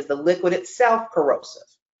itself. Is the liquid itself corrosive?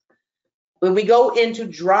 When we go into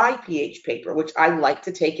dry pH paper, which I like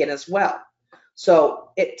to take in as well, so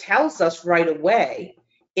it tells us right away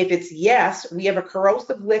if it's yes, we have a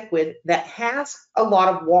corrosive liquid that has a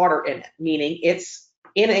lot of water in it, meaning it's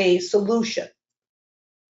in a solution.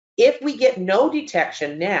 If we get no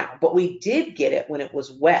detection now, but we did get it when it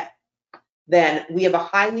was wet, then we have a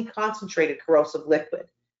highly concentrated corrosive liquid.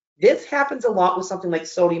 This happens a lot with something like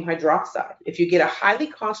sodium hydroxide. If you get a highly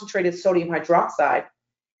concentrated sodium hydroxide,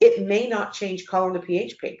 it may not change color in the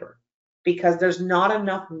pH paper because there's not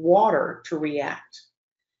enough water to react.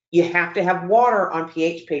 You have to have water on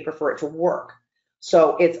pH paper for it to work.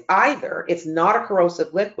 So it's either it's not a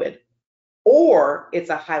corrosive liquid or it's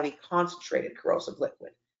a highly concentrated corrosive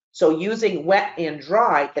liquid. So using wet and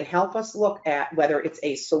dry can help us look at whether it's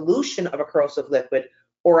a solution of a corrosive liquid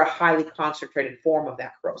or a highly concentrated form of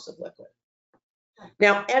that corrosive liquid.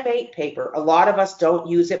 Now, M8 paper, a lot of us don't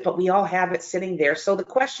use it, but we all have it sitting there. So the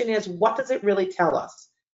question is, what does it really tell us?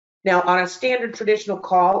 Now, on a standard traditional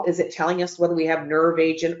call, is it telling us whether we have nerve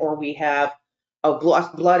agent or we have a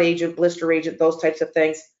blood agent, blister agent, those types of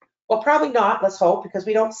things? Well, probably not, let's hope, because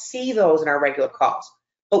we don't see those in our regular calls.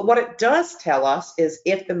 But what it does tell us is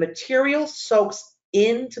if the material soaks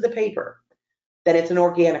into the paper, then it's an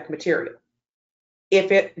organic material.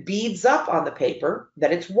 If it beads up on the paper,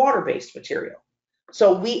 then it's water-based material.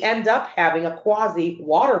 So we end up having a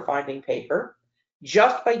quasi-water-finding paper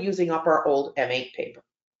just by using up our old M8 paper.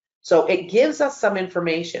 So it gives us some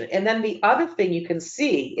information. And then the other thing you can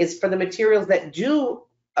see is for the materials that do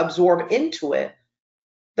absorb into it,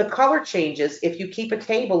 the color changes. If you keep a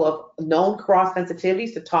table of known cross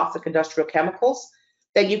sensitivities to toxic industrial chemicals,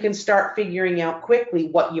 then you can start figuring out quickly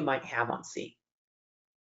what you might have on scene.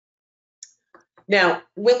 Now,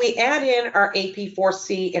 when we add in our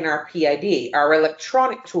AP4C and our PID, our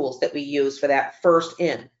electronic tools that we use for that first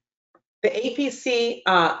in, the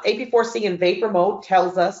AP4C in vapor mode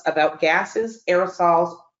tells us about gases,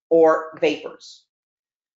 aerosols, or vapors.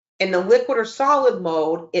 In the liquid or solid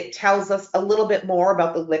mode, it tells us a little bit more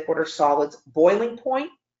about the liquid or solid's boiling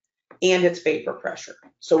point and its vapor pressure.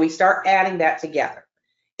 So we start adding that together.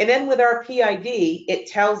 And then with our PID, it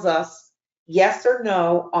tells us yes or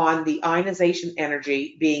no on the ionization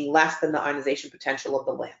energy being less than the ionization potential of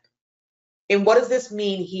the lamp. And what does this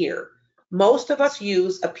mean here? Most of us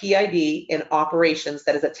use a PID in operations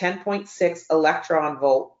that is a 10.6 electron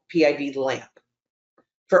volt PID lamp.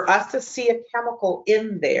 For us to see a chemical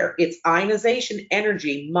in there, its ionization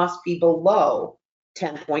energy must be below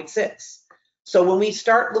 10.6. So when we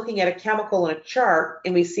start looking at a chemical in a chart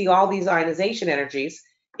and we see all these ionization energies,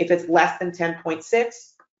 if it's less than 10.6,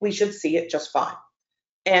 we should see it just fine.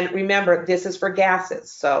 And remember, this is for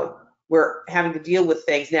gases, so we're having to deal with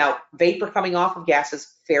things. Now, vapor coming off of gases,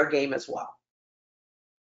 fair game as well.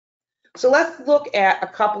 So let's look at a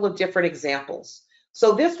couple of different examples.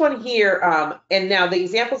 So this one here, and now the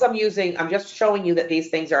examples I'm using, I'm just showing you that these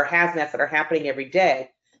things are hazmats that are happening every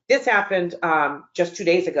day. This happened just 2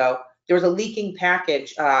 days ago. There was a leaking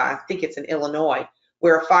package, I think it's in Illinois,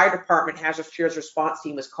 where a fire department hazardous materials response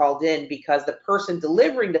team was called in because the person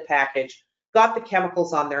delivering the package got the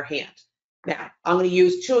chemicals on their hand. Now, I'm going to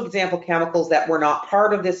use 2 example chemicals that were not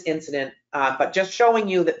part of this incident, but just showing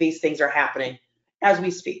you that these things are happening as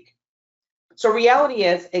we speak. So reality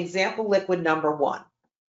is example liquid number 1.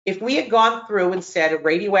 If we had gone through and said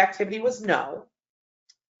radioactivity was no,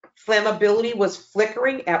 flammability was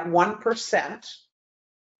flickering at 1%,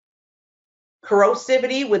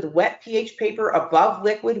 corrosivity with wet pH paper above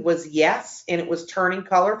liquid was yes, and it was turning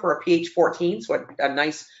color for a pH 14, so a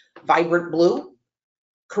nice vibrant blue.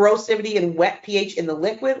 Corrosivity and wet pH in the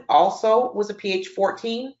liquid also was a pH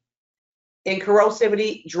 14. And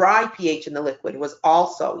corrosivity, dry pH in the liquid was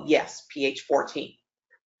also yes, pH 14.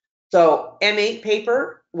 So M8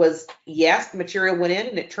 paper was yes, the material went in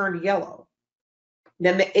and it turned yellow.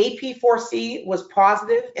 Then the AP4C was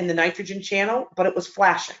positive in the nitrogen channel, but it was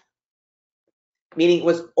flashing, meaning it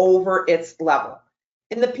was over its level.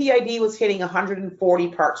 And the PID was hitting 140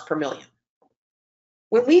 parts per million.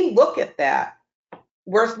 When we look at that,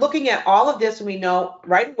 we're looking at all of this and we know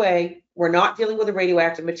right away we're not dealing with a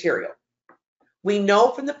radioactive material. We know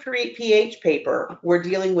from the pH paper we're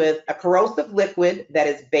dealing with a corrosive liquid that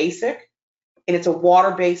is basic and it's a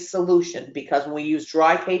water-based solution because when we use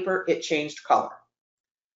dry paper, it changed color.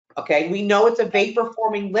 Okay, we know it's a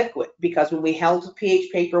vapor-forming liquid because when we held the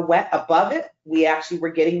pH paper wet above it, we actually were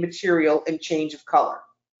getting material and change of color.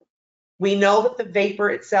 We know that the vapor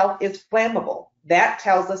itself is flammable. That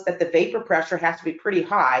tells us that the vapor pressure has to be pretty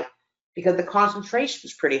high because the concentration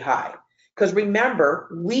is pretty high. Because remember,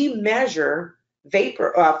 we measure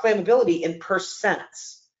vapor flammability in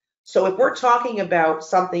percents. So if we're talking about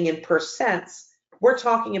something in percents, we're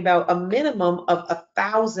talking about a minimum of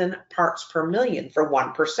 1,000 parts per million for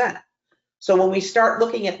 1%. So when we start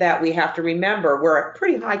looking at that, we have to remember we're at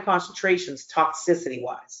pretty high concentrations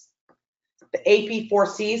toxicity-wise. The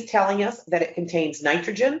AP4C is telling us that it contains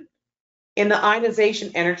nitrogen, and the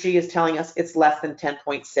ionization energy is telling us it's less than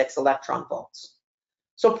 10.6 electron volts.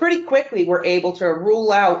 So pretty quickly, we're able to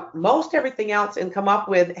rule out most everything else and come up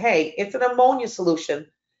with, hey, it's an ammonia solution,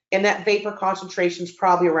 and that vapor concentration is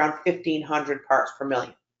probably around 1,500 parts per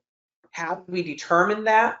million. How do we determine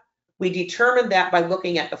that? We determine that by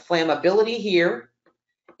looking at the flammability here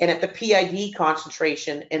and at the PID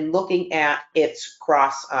concentration and looking at its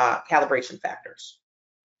cross calibration factors.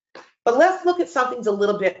 But let's look at something a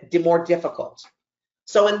little bit more difficult.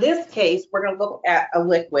 So in this case, we're going to look at a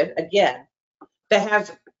liquid, again, that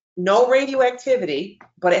has no radioactivity,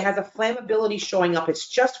 but it has a flammability showing up. It's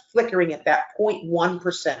just flickering at that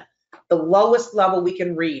 0.1%, the lowest level we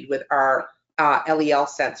can read with our LEL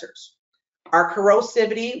sensors. Our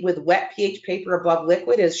corrosivity with wet pH paper above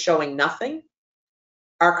liquid is showing nothing.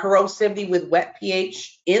 Our corrosivity with wet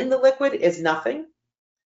pH in the liquid is nothing.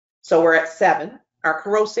 So we're at 7. Our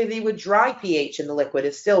corrosivity with dry pH in the liquid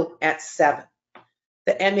is still at 7.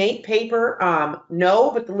 The M8 paper,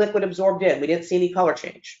 no, but the liquid absorbed in. We didn't see any color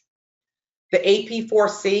change. The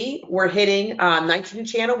AP4C, we're hitting nitrogen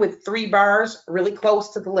channel with 3 bars really close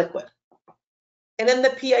to the liquid. And then the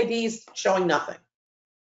PID's showing nothing.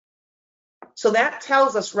 So that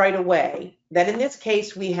tells us right away that in this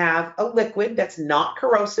case, we have a liquid that's not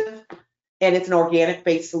corrosive and it's an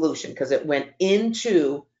organic-based solution because it went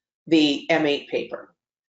into the M8 paper.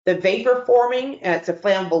 The vapor forming, it's a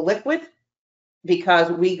flammable liquid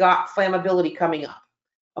because we got flammability coming up.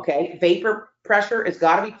 Okay, vapor pressure has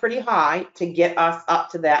got to be pretty high to get us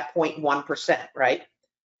up to that 0.1%, right?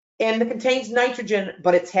 And it contains nitrogen,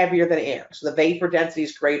 but it's heavier than air. So the vapor density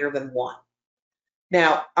is greater than 1.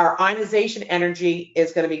 Now, our ionization energy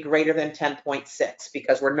is going to be greater than 10.6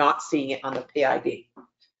 because we're not seeing it on the PID.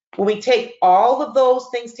 When we take all of those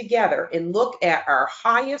things together and look at our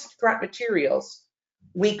highest threat materials,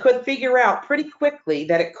 we could figure out pretty quickly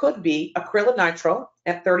that it could be acrylonitrile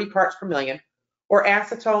at 30 parts per million or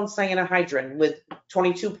acetone cyanohydrin with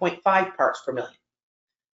 22.5 parts per million.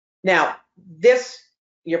 Now, this,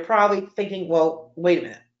 you're probably thinking, well, wait a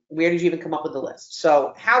minute, where did you even come up with the list?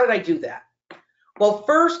 So how did I do that? Well,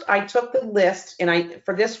 first I took the list, and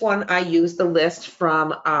for this one, I used the list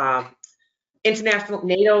from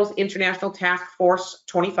NATO's International Task Force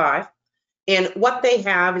 25. And what they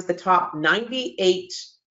have is the top 98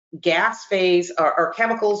 gas phase or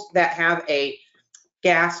chemicals that have a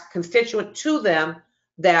gas constituent to them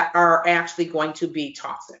that are actually going to be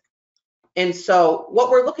toxic. And so what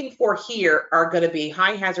we're looking for here are going to be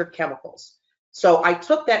high hazard chemicals. So I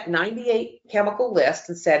took that 98 chemical list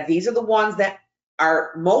and said, these are the ones that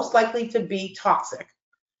are most likely to be toxic.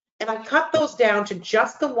 And I cut those down to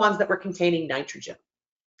just the ones that were containing nitrogen.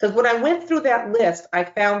 Because when I went through that list, I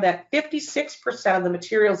found that 56% of the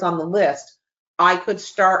materials on the list, I could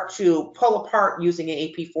start to pull apart using an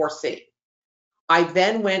AP4C. I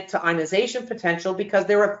then went to ionization potential because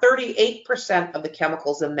there were 38% of the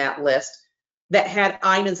chemicals in that list that had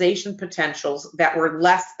ionization potentials that were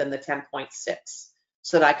less than the 10.6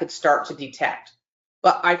 so that I could start to detect.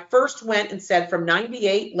 But I first went and said from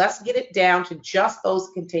 98, let's get it down to just those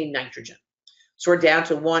that contain nitrogen. So we're down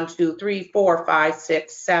to 1, 2, 3, 4, 5,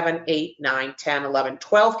 6, 7, 8, 9, 10, 11,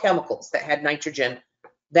 12 chemicals that had nitrogen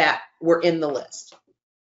that were in the list.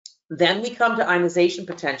 Then we come to ionization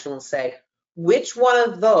potential and say, which one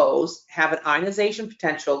of those have an ionization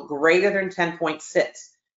potential greater than 10.6?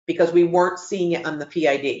 Because we weren't seeing it on the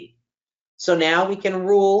PID. So now we can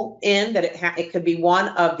rule in that it could be one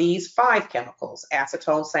of these 5 chemicals: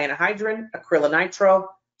 acetone cyanohydrin, acrylonitrile,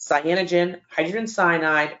 cyanogen, hydrogen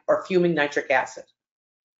cyanide, or fuming nitric acid.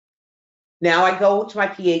 Now I go to my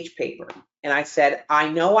pH paper and I said, I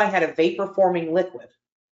know I had a vapor forming liquid.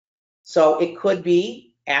 So it could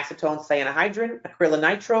be acetone cyanohydrin,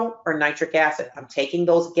 acrylonitrile, or nitric acid. I'm taking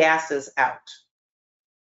those gases out.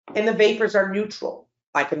 And the vapors are neutral.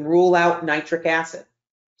 I can rule out nitric acid.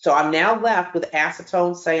 So I'm now left with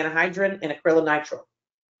acetone cyanohydrin and acrylonitrile.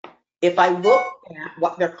 If I look at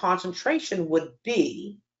what their concentration would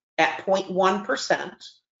be at 0.1%,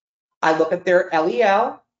 I look at their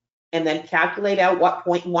LEL and then calculate out what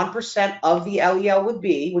 0.1% of the LEL would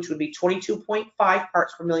be, which would be 22.5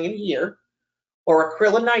 parts per million here, or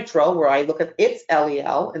acrylonitrile, where I look at its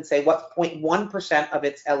LEL and say what's 0.1% of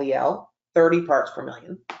its LEL, 30 parts per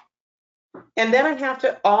million. And then I have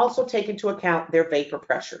to also take into account their vapor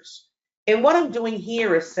pressures. And what I'm doing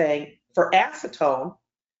here is saying for acetone,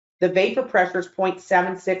 the vapor pressure is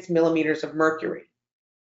 0.76 millimeters of mercury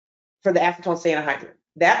for the acetone cyanohydrin.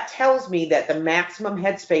 That tells me that the maximum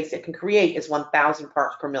headspace it can create is 1,000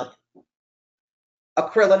 parts per million.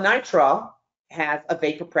 Acrylonitrile has a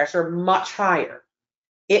vapor pressure much higher.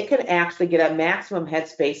 It can actually get a maximum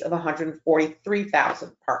headspace of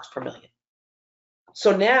 143,000 parts per million.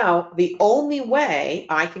 So now the only way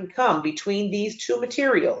I can come between these two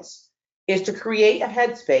materials is to create a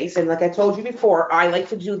headspace. And like I told you before, I like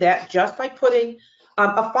to do that just by putting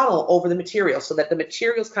a funnel over the material so that the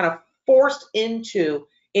material is kind of forced into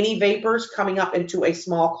any vapors coming up into a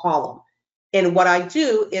small column. And what I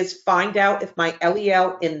do is find out if my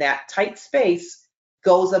LEL in that tight space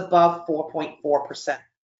goes above 4.4%.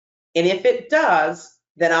 And if it does,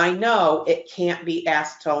 then I know it can't be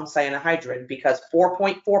acetone cyanohydrin because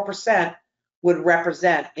 4.4% would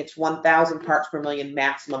represent its 1,000 parts per million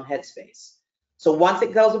maximum headspace. So once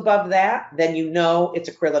it goes above that, then you know it's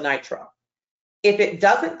acrylonitrile. If it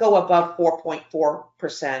doesn't go above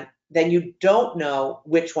 4.4%, then you don't know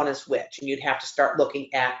which one is which, and you'd have to start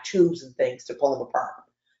looking at tubes and things to pull them apart.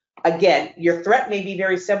 Again, your threat may be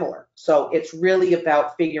very similar, so it's really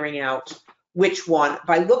about figuring out which one.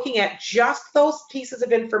 By looking at just those pieces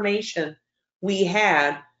of information we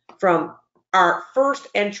had from our first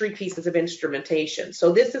entry pieces of instrumentation.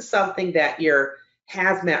 So this is something that your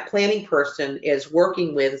hazmat planning person is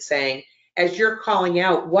working with, saying, as you're calling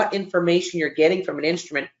out what information you're getting from an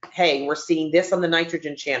instrument, hey, we're seeing this on the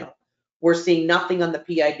nitrogen channel. We're seeing nothing on the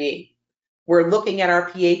PID. We're looking at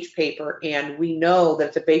our pH paper and we know that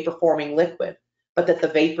it's a vapor forming liquid, but that the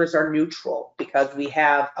vapors are neutral because we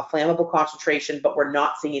have a flammable concentration, but we're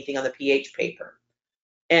not seeing anything on the pH paper.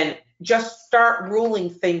 And just start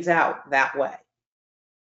ruling things out that way.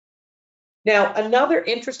 Now, another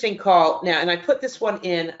interesting call, now, and I put this one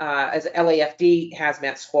in as LAFD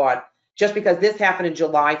hazmat squad, just because this happened in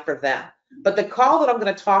July for them. But the call that I'm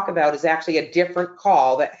going to talk about is actually a different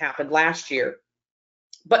call that happened last year,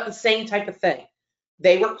 but the same type of thing.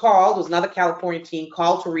 They were called, it was another California team,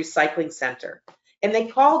 called to a recycling center. And they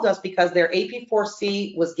called us because their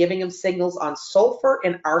AP4C was giving them signals on sulfur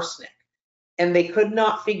and arsenic. And they could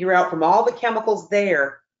not figure out from all the chemicals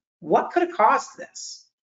there, what could have caused this?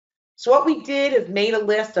 So what we did is made a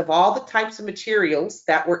list of all the types of materials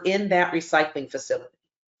that were in that recycling facility.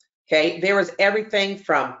 Okay, there was everything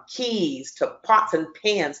from keys to pots and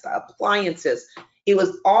pans to appliances. It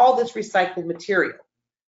was all this recycled material.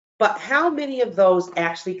 But how many of those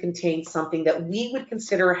actually contain something that we would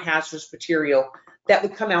consider a hazardous material that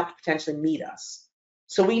would come out to potentially meet us?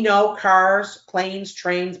 So we know cars, planes,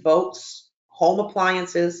 trains, boats, home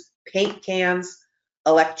appliances, paint cans,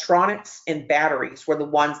 electronics, and batteries were the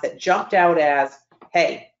ones that jumped out as,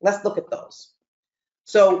 hey, let's look at those.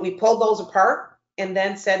 So we pulled those apart and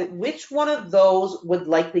then said, which one of those would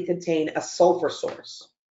likely contain a sulfur source?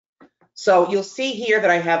 So you'll see here that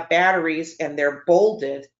I have batteries and they're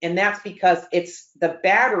bolded, and that's because it's the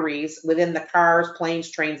batteries within the cars,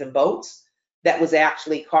 planes, trains, and boats that was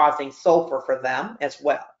actually causing sulfur for them as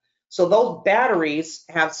well. So those batteries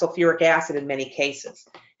have sulfuric acid in many cases.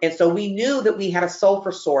 And so we knew that we had a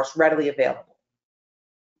sulfur source readily available.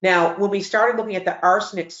 Now, when we started looking at the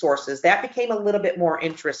arsenic sources, that became a little bit more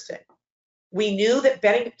interesting. We knew that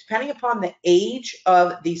depending upon the age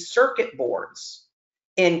of the circuit boards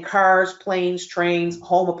in cars, planes, trains,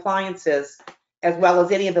 home appliances, as well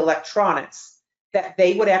as any of the electronics, that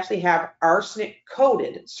they would actually have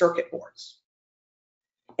arsenic-coated circuit boards.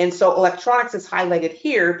 And so electronics is highlighted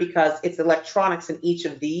here because it's electronics in each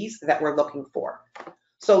of these that we're looking for.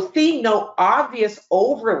 So seeing no obvious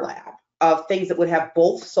overlap of things that would have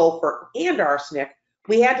both sulfur and arsenic,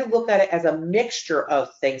 we had to look at it as a mixture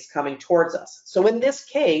of things coming towards us. So in this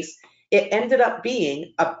case, it ended up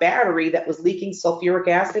being a battery that was leaking sulfuric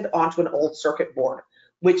acid onto an old circuit board,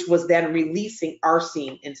 which was then releasing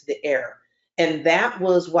arsine into the air. And that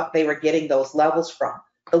was what they were getting those levels from.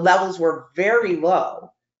 The levels were very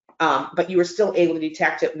low, but you were still able to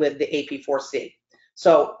detect it with the AP4C.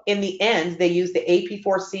 So in the end, they used the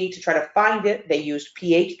AP4C to try to find it. They used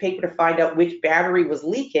pH paper to find out which battery was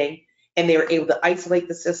leaking, and they were able to isolate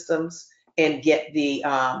the systems and get the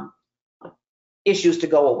issues to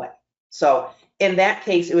go away. So in that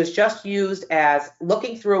case, it was just used as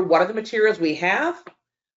looking through what are the materials we have,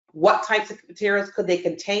 what types of materials could they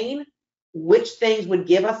contain, which things would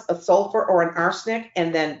give us a sulfur or an arsenic,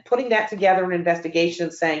 and then putting that together in an investigation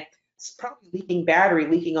and saying, it's probably leaking battery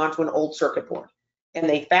leaking onto an old circuit board. And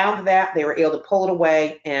they found that, they were able to pull it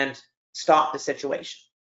away and stop the situation.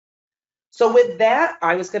 So with that,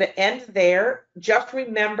 I was going to end there. Just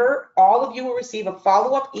remember, all of you will receive a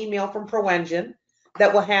follow-up email from ProEngine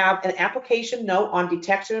that will have an application note on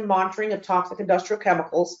detection and monitoring of toxic industrial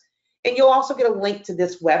chemicals. And you'll also get a link to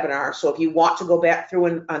this webinar. So if you want to go back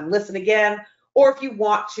through and listen again, or if you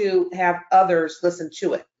want to have others listen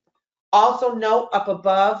to it. Also note up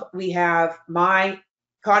above, we have my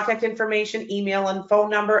contact information, email and phone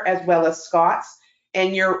number, as well as Scott's.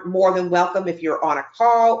 And you're more than welcome if you're on a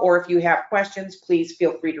call or if you have questions, please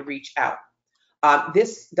feel free to reach out.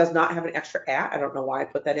 This does not have an extra @ I don't know why I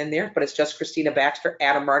put that in there, but it's just Christina Baxter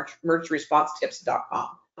at emergencyResponseTips.com.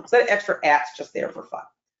 So that extra @ just there for fun.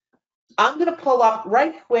 I'm going to pull up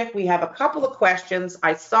right quick. We have a couple of questions.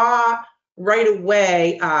 I saw right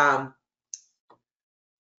away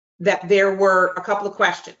that there were a couple of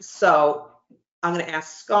questions. So I'm going to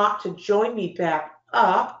ask Scott to join me back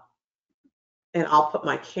up. And I'll put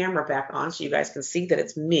my camera back on so you guys can see that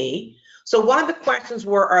it's me. So one of the questions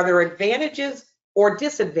were, are there advantages or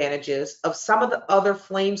disadvantages of some of the other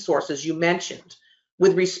flame sources you mentioned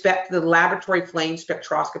with respect to the laboratory flame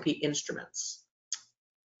spectroscopy instruments?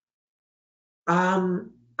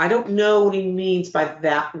 I don't know what he means by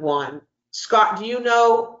that one. Scott, do you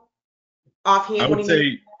know offhand what he means? I would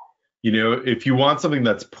say, you know, if you want something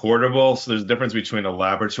that's portable, so there's a difference between a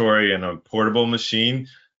laboratory and a portable machine.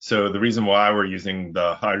 So the reason why we're using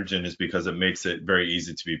the hydrogen is because it makes it very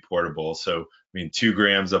easy to be portable. So, I mean, 2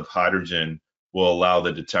 grams of hydrogen will allow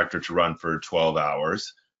the detector to run for 12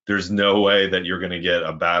 hours. There's no way that you're going to get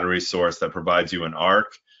a battery source that provides you an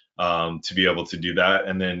arc to be able to do that.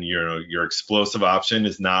 And then your explosive option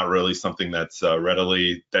is not really something that's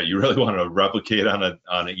that you really want to replicate on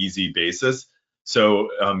an easy basis. So,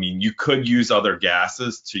 I mean, you could use other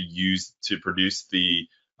gases to produce the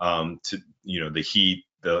the heat,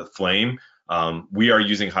 the flame, We are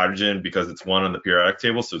using hydrogen because it's one on the periodic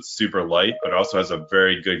table, so it's super light, but it also has a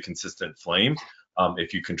very good consistent flame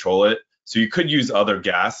if you control it. So you could use other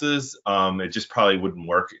gases. It just probably wouldn't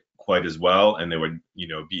work quite as well, and they would,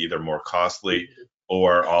 be either more costly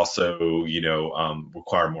or also,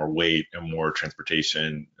 require more weight and more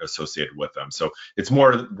transportation associated with them. So it's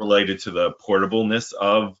more related to the portableness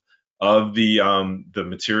of the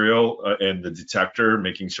material and the detector,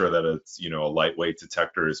 making sure that it's, a lightweight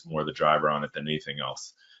detector is more the driver on it than anything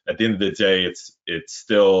else. At the end of the day, it's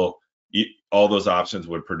still, all those options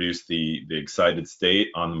would produce the excited state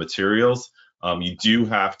on the materials. You do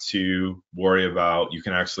have to worry about, you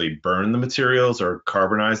can actually burn the materials or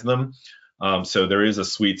carbonize them. So there is a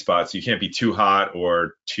sweet spot. So you can't be too hot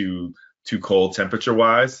or too cold temperature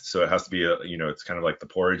wise. So it has to be it's kind of like the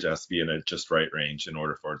porridge, it has to be in a just right range in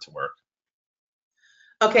order for it to work.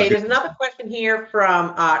 Okay, there's another question here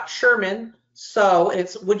from Sherman. So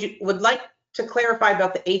it's, would like to clarify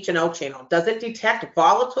about the H&O channel. Does it detect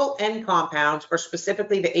volatile end compounds or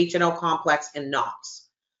specifically the H&O complex and NOx?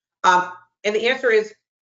 And the answer is,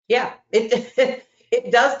 yeah,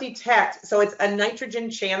 it does detect. So it's a nitrogen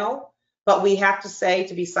channel, but we have to say,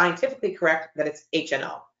 to be scientifically correct, that it's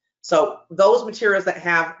H&O. So those materials that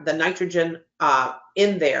have the nitrogen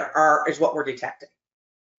in there is what we're detecting.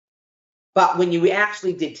 But when you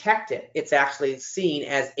actually detect it, it's actually seen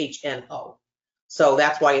as HNO. So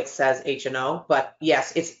that's why it says HNO. But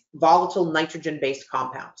yes, it's volatile nitrogen-based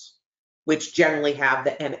compounds, which generally have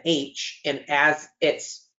the NH. And as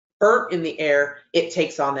it's burnt in the air, it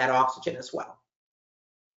takes on that oxygen as well,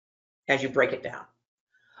 as you break it down.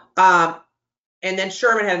 And then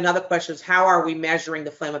Sherman had another question, is how are we measuring the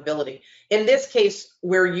flammability? In this case,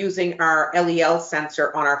 we're using our LEL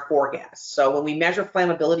sensor on our 4-gas. So when we measure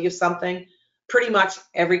flammability of something, pretty much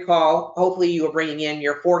every call, hopefully you are bringing in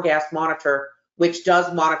your 4-gas monitor, which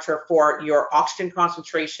does monitor for your oxygen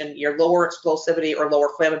concentration, your lower explosivity or lower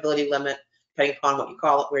flammability limit, depending upon what you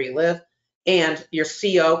call it, where you live, and your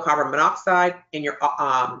CO, carbon monoxide, and your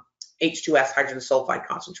H2S, hydrogen sulfide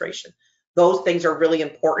concentration. Those things are really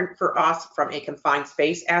important for us from a confined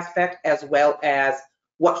space aspect, as well as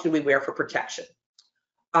what should we wear for protection.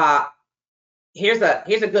 Here's a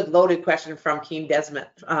good loaded question from Keen Desmond.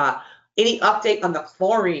 Any update on the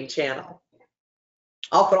chlorine channel?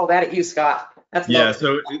 I'll throw that at you, Scott. That's loaded.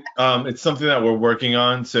 So it's something that we're working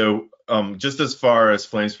on. So just as far as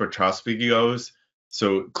flame spectroscopy goes,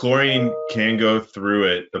 so chlorine can go through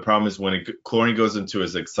it. The problem is when chlorine goes into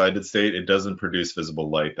its excited state, it doesn't produce visible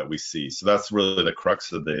light that we see. So that's really the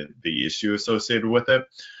crux of the issue associated with it.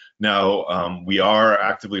 Now, we are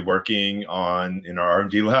actively working on in our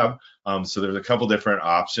R&D lab. So there's a couple different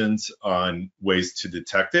options on ways to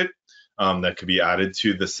detect it that could be added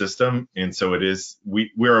to the system. And so it is,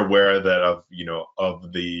 we're aware that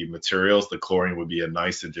of the materials, the chlorine would be a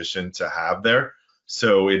nice addition to have there.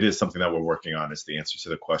 So it is something that we're working on, is the answer to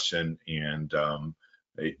the question. And,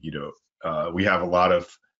 we have a lot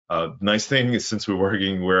of nice things since we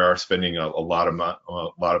are spending a lot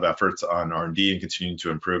of efforts on R&D and continuing to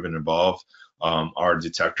improve and evolve our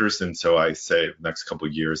detectors. And so I say next couple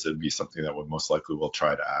of years, it'd be something that most likely we'll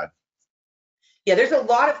try to add. Yeah, there's a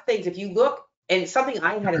lot of things. If you look, and something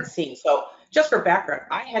I hadn't seen. So just for background,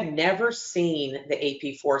 I had never seen the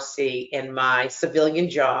AP4C in my civilian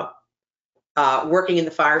job. Working in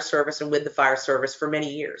the fire service and with the fire service for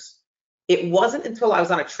many years. It wasn't until I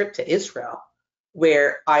was on a trip to Israel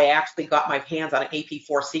where I actually got my hands on an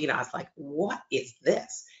AP4C and I was like, what is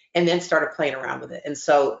this? And then started playing around with it. And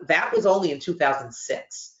so that was only in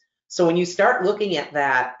 2006. So when you start looking at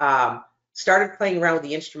that, started playing around with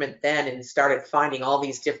the instrument then and started finding all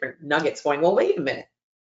these different nuggets going, well, wait a minute.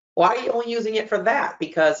 Why are you only using it for that?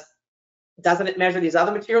 Because doesn't it measure these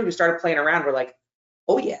other materials? We started playing around. We're like,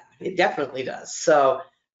 oh yeah, it definitely does. So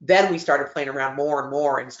then we started playing around more and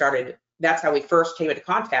more and that's how we first came into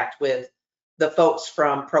contact with the folks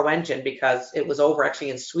from ProEngine, because it was over actually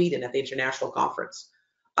in Sweden at the international conference.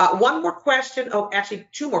 One more question, actually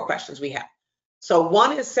 2 more questions we have. So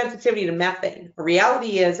one is sensitivity to methane. The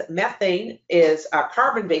reality is methane is a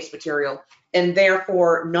carbon-based material and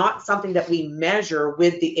therefore not something that we measure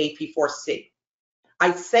with the AP4C.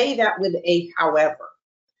 I say that with a however.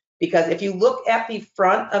 Because if you look at the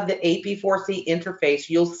front of the AP4C interface,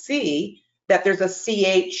 you'll see that there's a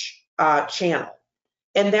CH channel.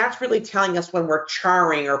 And that's really telling us when we're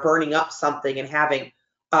charring or burning up something and having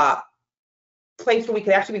a place where we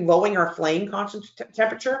could actually be lowering our flame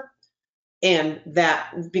temperature. And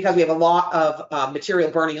that, because we have a lot of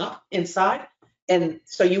material burning up inside. And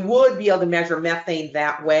so you would be able to measure methane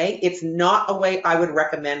that way. It's not a way I would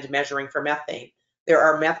recommend measuring for methane. There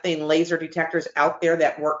are methane laser detectors out there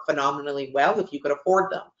that work phenomenally well if you could afford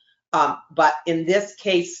them. But in this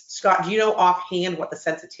case, Scott, do you know offhand what the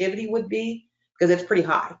sensitivity would be? Because it's pretty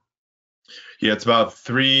high. Yeah, it's about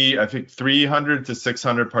 300 to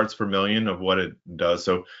 600 parts per million of what it does.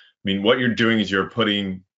 So, I mean, what you're doing is you're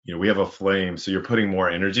putting, we have a flame, so you're putting more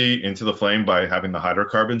energy into the flame by having the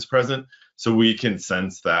hydrocarbons present. So we can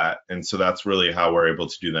sense that. And so that's really how we're able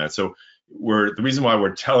to do that. So the reason why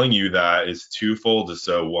we're telling you that is twofold.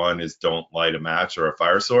 So one is don't light a match or a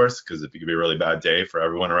fire source, because it could be a really bad day for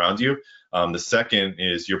everyone around you. The second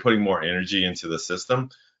is you're putting more energy into the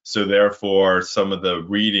system. So therefore, some of the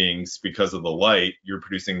readings, because of the light, you're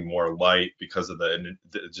producing more light because of the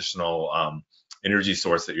additional energy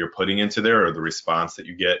source that you're putting into there, or the response that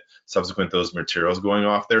you get subsequent to those materials going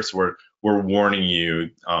off there. So we're warning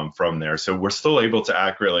you from there. So we're still able to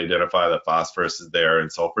accurately identify that phosphorus is there and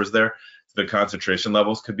sulfur is there. The concentration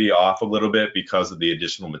levels could be off a little bit because of the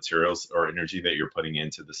additional materials or energy that you're putting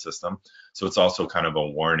into the system. So it's also kind of a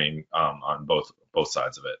warning on both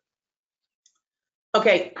sides of it.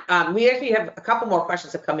 Okay, we actually have a couple more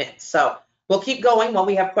questions that come in. So we'll keep going while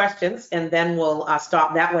we have questions, and then we'll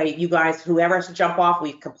stop. That way, you guys, whoever has to jump off,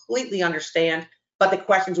 we completely understand, but the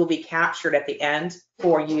questions will be captured at the end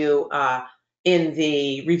for you in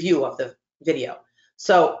the review of the video.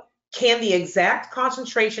 So can the exact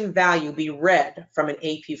concentration value be read from an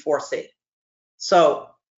AP4C? So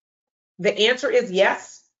the answer is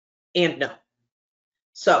yes and no.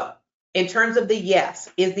 So in terms of the yes,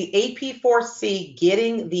 is the AP4C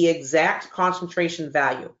getting the exact concentration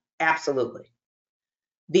value? Absolutely.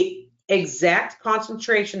 The exact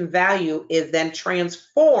concentration value is then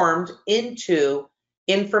transformed into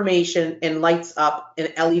information and lights up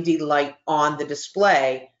an LED light on the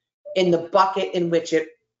display in the bucket in which it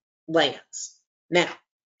lands. Now,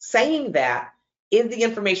 saying that, is the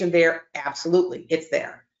information there? Absolutely, it's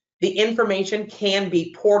there. The information can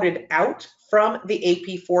be ported out from the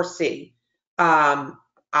AP4C.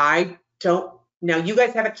 I don't, now you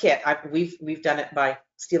guys have a kit. We've done it by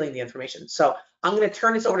stealing the information. So I'm going to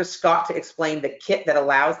turn this over to Scott to explain the kit that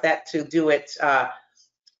allows that to do it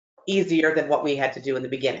easier than what we had to do in the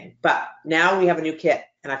beginning. But now we have a new kit,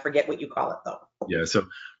 and I forget what you call it though. Yeah,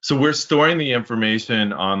 so we're storing the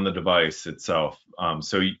information on the device itself.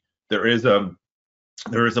 So there is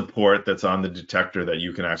a port that's on the detector that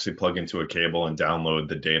you can actually plug into a cable and download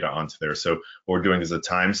the data onto there. So what we're doing is a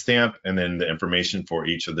timestamp and then the information for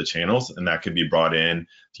each of the channels, and that can be brought in,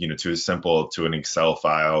 to an Excel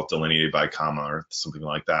file delineated by comma or something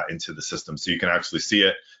like that into the system. So you can actually see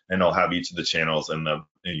it, and it'll have each of the channels and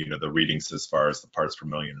the readings as far as the parts per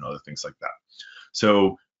million and other things like that.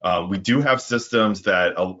 So we do have systems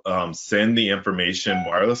that send the information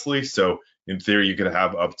wirelessly. So in theory, you could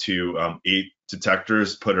have up to 8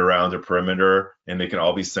 detectors put around a perimeter, and they can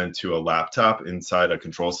all be sent to a laptop inside a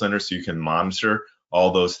control center, so you can monitor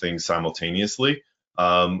all those things simultaneously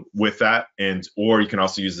with that. Or you can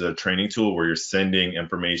also use a training tool where you're sending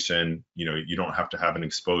information. You don't have to have an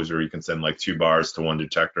exposure. You can send like 2 bars to one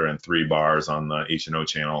detector and 3 bars on the H&O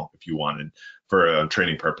channel if you wanted, for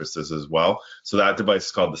training purposes as well. So that device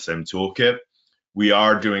is called the SIM Toolkit. We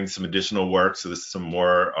are doing some additional work. So this is some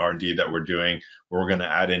more R&D that we're doing, where we're going to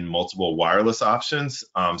add in multiple wireless options.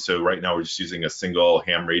 So right now we're just using a single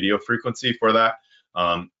ham radio frequency for that.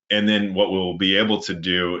 And then what we'll be able to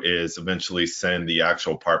do is eventually send the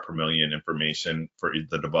actual part per million information for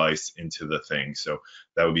the device into the thing. So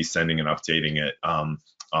that would be sending and updating it on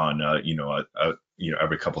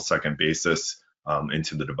every couple second basis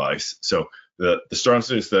into the device. So the strong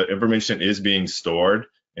answer is the information is being stored,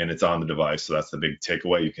 and it's on the device. So that's the big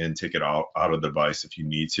takeaway. You can take it out of the device if you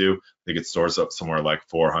need to. I think it stores up somewhere like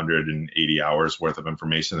 480 hours worth of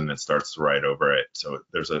information, and it starts to write over it. So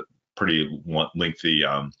there's a pretty lengthy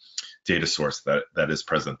data source that is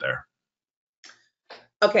present there.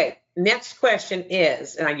 Okay, next question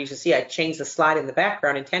is, and you can see I changed the slide in the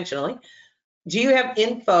background intentionally. Do you have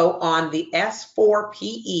info on the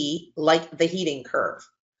S4PE, like the heating curve?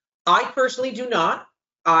 I personally do not.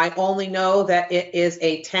 I only know that it is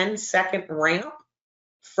a 10-second ramp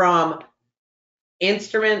from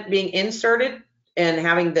instrument being inserted and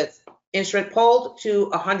having the instrument pulled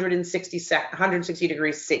to 160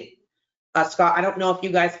 degrees C. Scott, I don't know if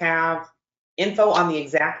you guys have info on the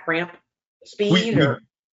exact ramp speed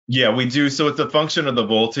Yeah, we do. So it's a function of the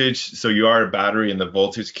voltage. So you are a battery, and the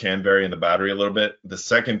voltage can vary in the battery a little bit. The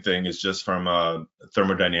second thing is just from a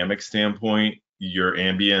thermodynamic standpoint, your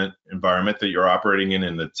ambient environment that you're operating in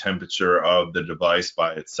and the temperature of the device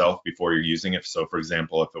by itself before you're using it. So for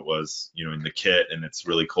example, if it was, in the kit and it's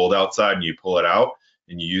really cold outside and you pull it out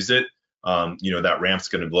and you use it, that ramp's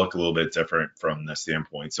going to look a little bit different from the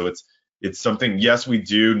standpoint. So it's something, yes, we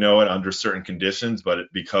do know it under certain conditions, but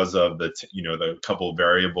because of the couple of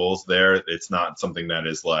variables there, it's not something that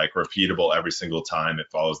is like repeatable every single time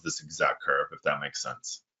it follows this exact curve, if that makes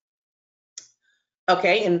sense.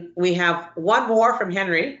 Okay, and we have one more from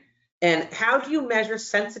Henry. And how do you measure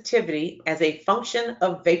sensitivity as a function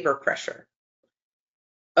of vapor pressure?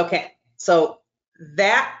 Okay, so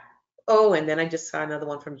that, oh, and then I just saw another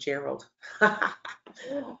one from Gerald.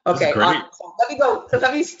 Okay, great. So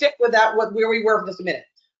let me stick with that, where we were for just a minute.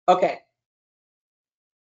 Okay.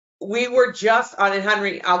 We were just on, and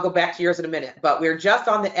Henry, I'll go back to yours in a minute, but we're just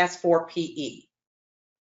on the S4PE.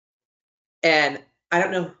 And I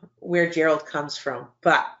don't know where Gerald comes from,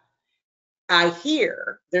 but I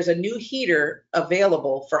hear there's a new heater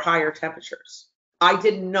available for higher temperatures. I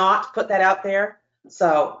did not put that out there.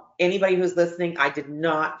 So anybody who's listening, I did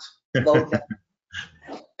not load that.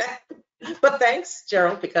 But thanks,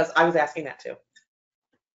 Gerald, because I was asking that too.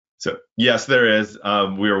 So yes, there is.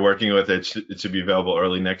 We are working with it. It should be available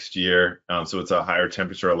early next year. So it's a higher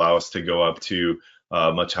temperature, allow us to go up to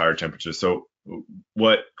much higher temperature. So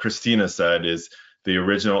what Christina said is the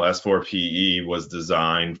original S4PE was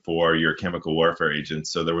designed for your chemical warfare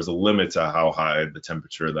agents. So there was a limit to how high the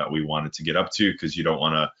temperature that we wanted to get up to, because you don't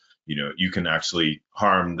want to, you can actually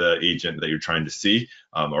harm the agent that you're trying to see,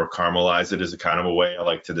 or caramelize it is a kind of a way I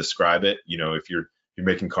like to describe it. If you're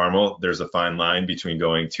making caramel, there's a fine line between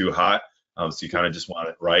going too hot. So you kind of just want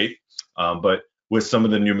it right. But with some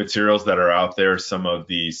of the new materials that are out there, some of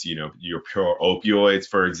these, your pure opioids,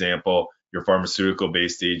 for example, your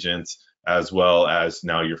pharmaceutical-based agents, as well as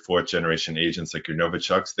now your fourth generation agents like your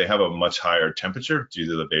Novichoks, they have a much higher temperature due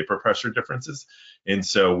to the vapor pressure differences. And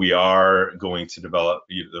so we are going to develop,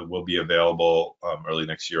 will be available early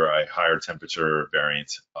next year, a higher temperature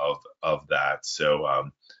variant of that.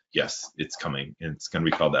 So yes, it's coming. It's going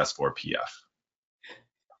to be called S4PF.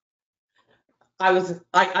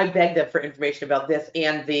 I begged them for information about this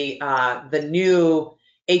and the new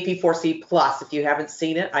AP4C Plus. If you haven't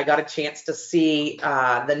seen it, I got a chance to see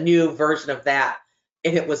the new version of that,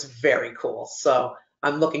 and it was very cool. So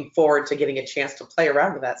I'm looking forward to getting a chance to play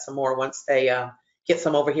around with that some more once they get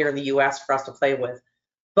some over here in the US for us to play with.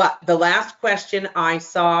 But the last question I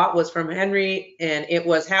saw was from Henry, and it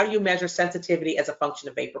was, how do you measure sensitivity as a function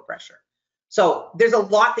of vapor pressure? So there's a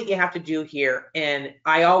lot that you have to do here. And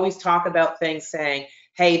I always talk about things saying,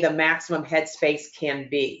 hey, the maximum headspace can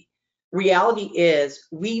be. Reality is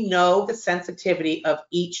we know the sensitivity of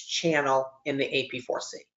each channel in the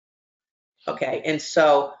AP4C. Okay, and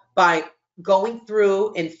so by going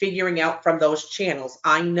through and figuring out from those channels,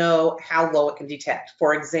 I know how low it can detect.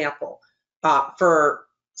 For example, for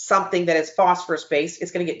something that is phosphorus based,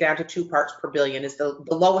 it's going to get down to 2 parts per billion is the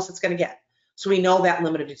lowest it's going to get. So we know that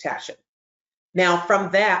limit of detection. Now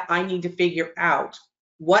from that, I need to figure out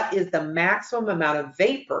what is the maximum amount of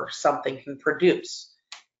vapor something can produce.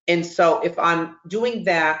 And so if I'm doing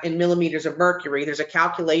that in millimeters of mercury, there's a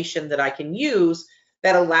calculation that I can use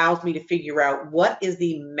that allows me to figure out what is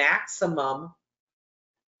the maximum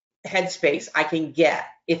headspace I can get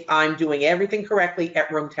if I'm doing everything correctly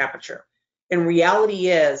at room temperature. And reality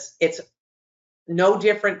is it's no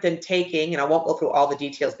different than taking, and I won't go through all the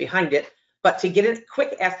details behind it, but to get a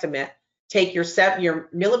quick estimate, take your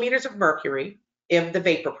millimeters of mercury of the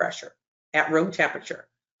vapor pressure at room temperature,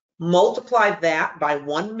 multiply that by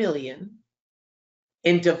 1 million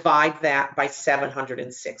and divide that by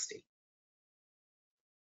 760.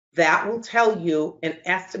 That will tell you quick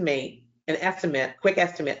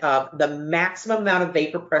estimate of the maximum amount of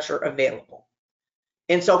vapor pressure available.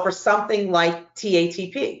 And so for something like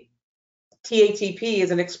TATP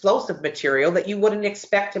is an explosive material that you wouldn't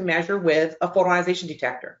expect to measure with a photonization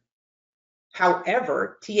detector.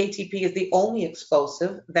 However, TATP is the only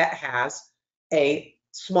explosive that has a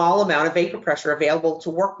small amount of vapor pressure available to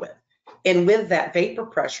work with. And with that vapor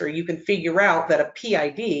pressure, you can figure out that a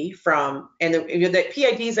PID and the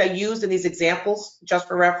PIDs I used in these examples, just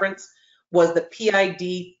for reference, was the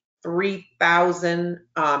PID 3000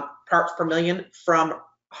 parts per million from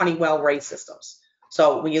Honeywell Ray Systems.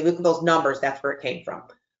 So when you look at those numbers, that's where it came from.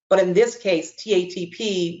 But in this case,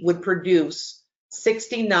 TATP would produce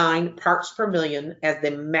 69 parts per million as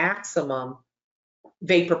the maximum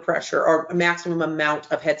vapor pressure or maximum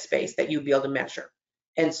amount of headspace that you'd be able to measure.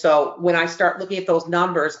 And so when I start looking at those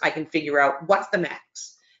numbers, I can figure out what's the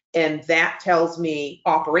max. And that tells me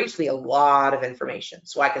operationally a lot of information.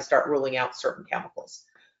 So I can start ruling out certain chemicals.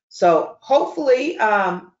 So hopefully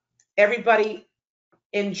everybody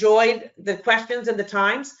enjoyed the questions and the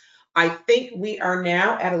times. I think we are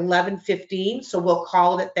now at 11:15, so we'll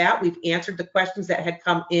call it at that. We've answered the questions that had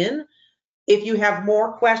come in. If you have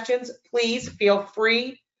more questions, please feel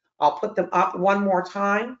free. I'll put them up one more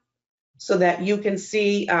time so that you can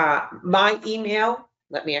see my email.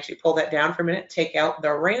 Let me actually pull that down for a minute, take out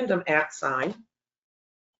the random @ sign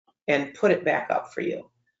and put it back up for you.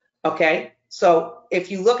 Okay, so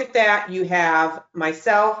if you look at that, you have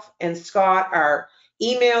myself and Scott, our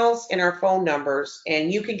emails and our phone numbers,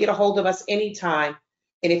 and you can get a hold of us anytime.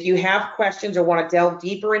 And if you have questions or want to delve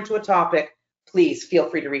deeper into a topic, please feel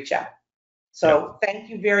free to reach out. So thank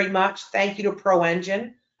you very much. Thank you to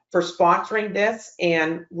ProEngine for sponsoring this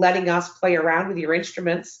and letting us play around with your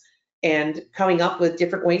instruments and coming up with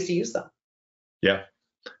different ways to use them. Yeah.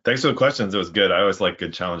 Thanks for the questions. It was good. I always like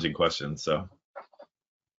good, challenging questions. So,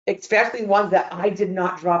 especially ones that I did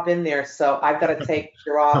not drop in there. So I've got to take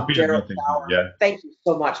Gerald's power. Yeah. Thank you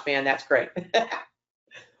so much, man. That's great.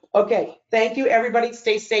 Okay. Thank you, everybody.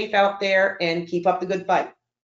 Stay safe out there and keep up the good fight.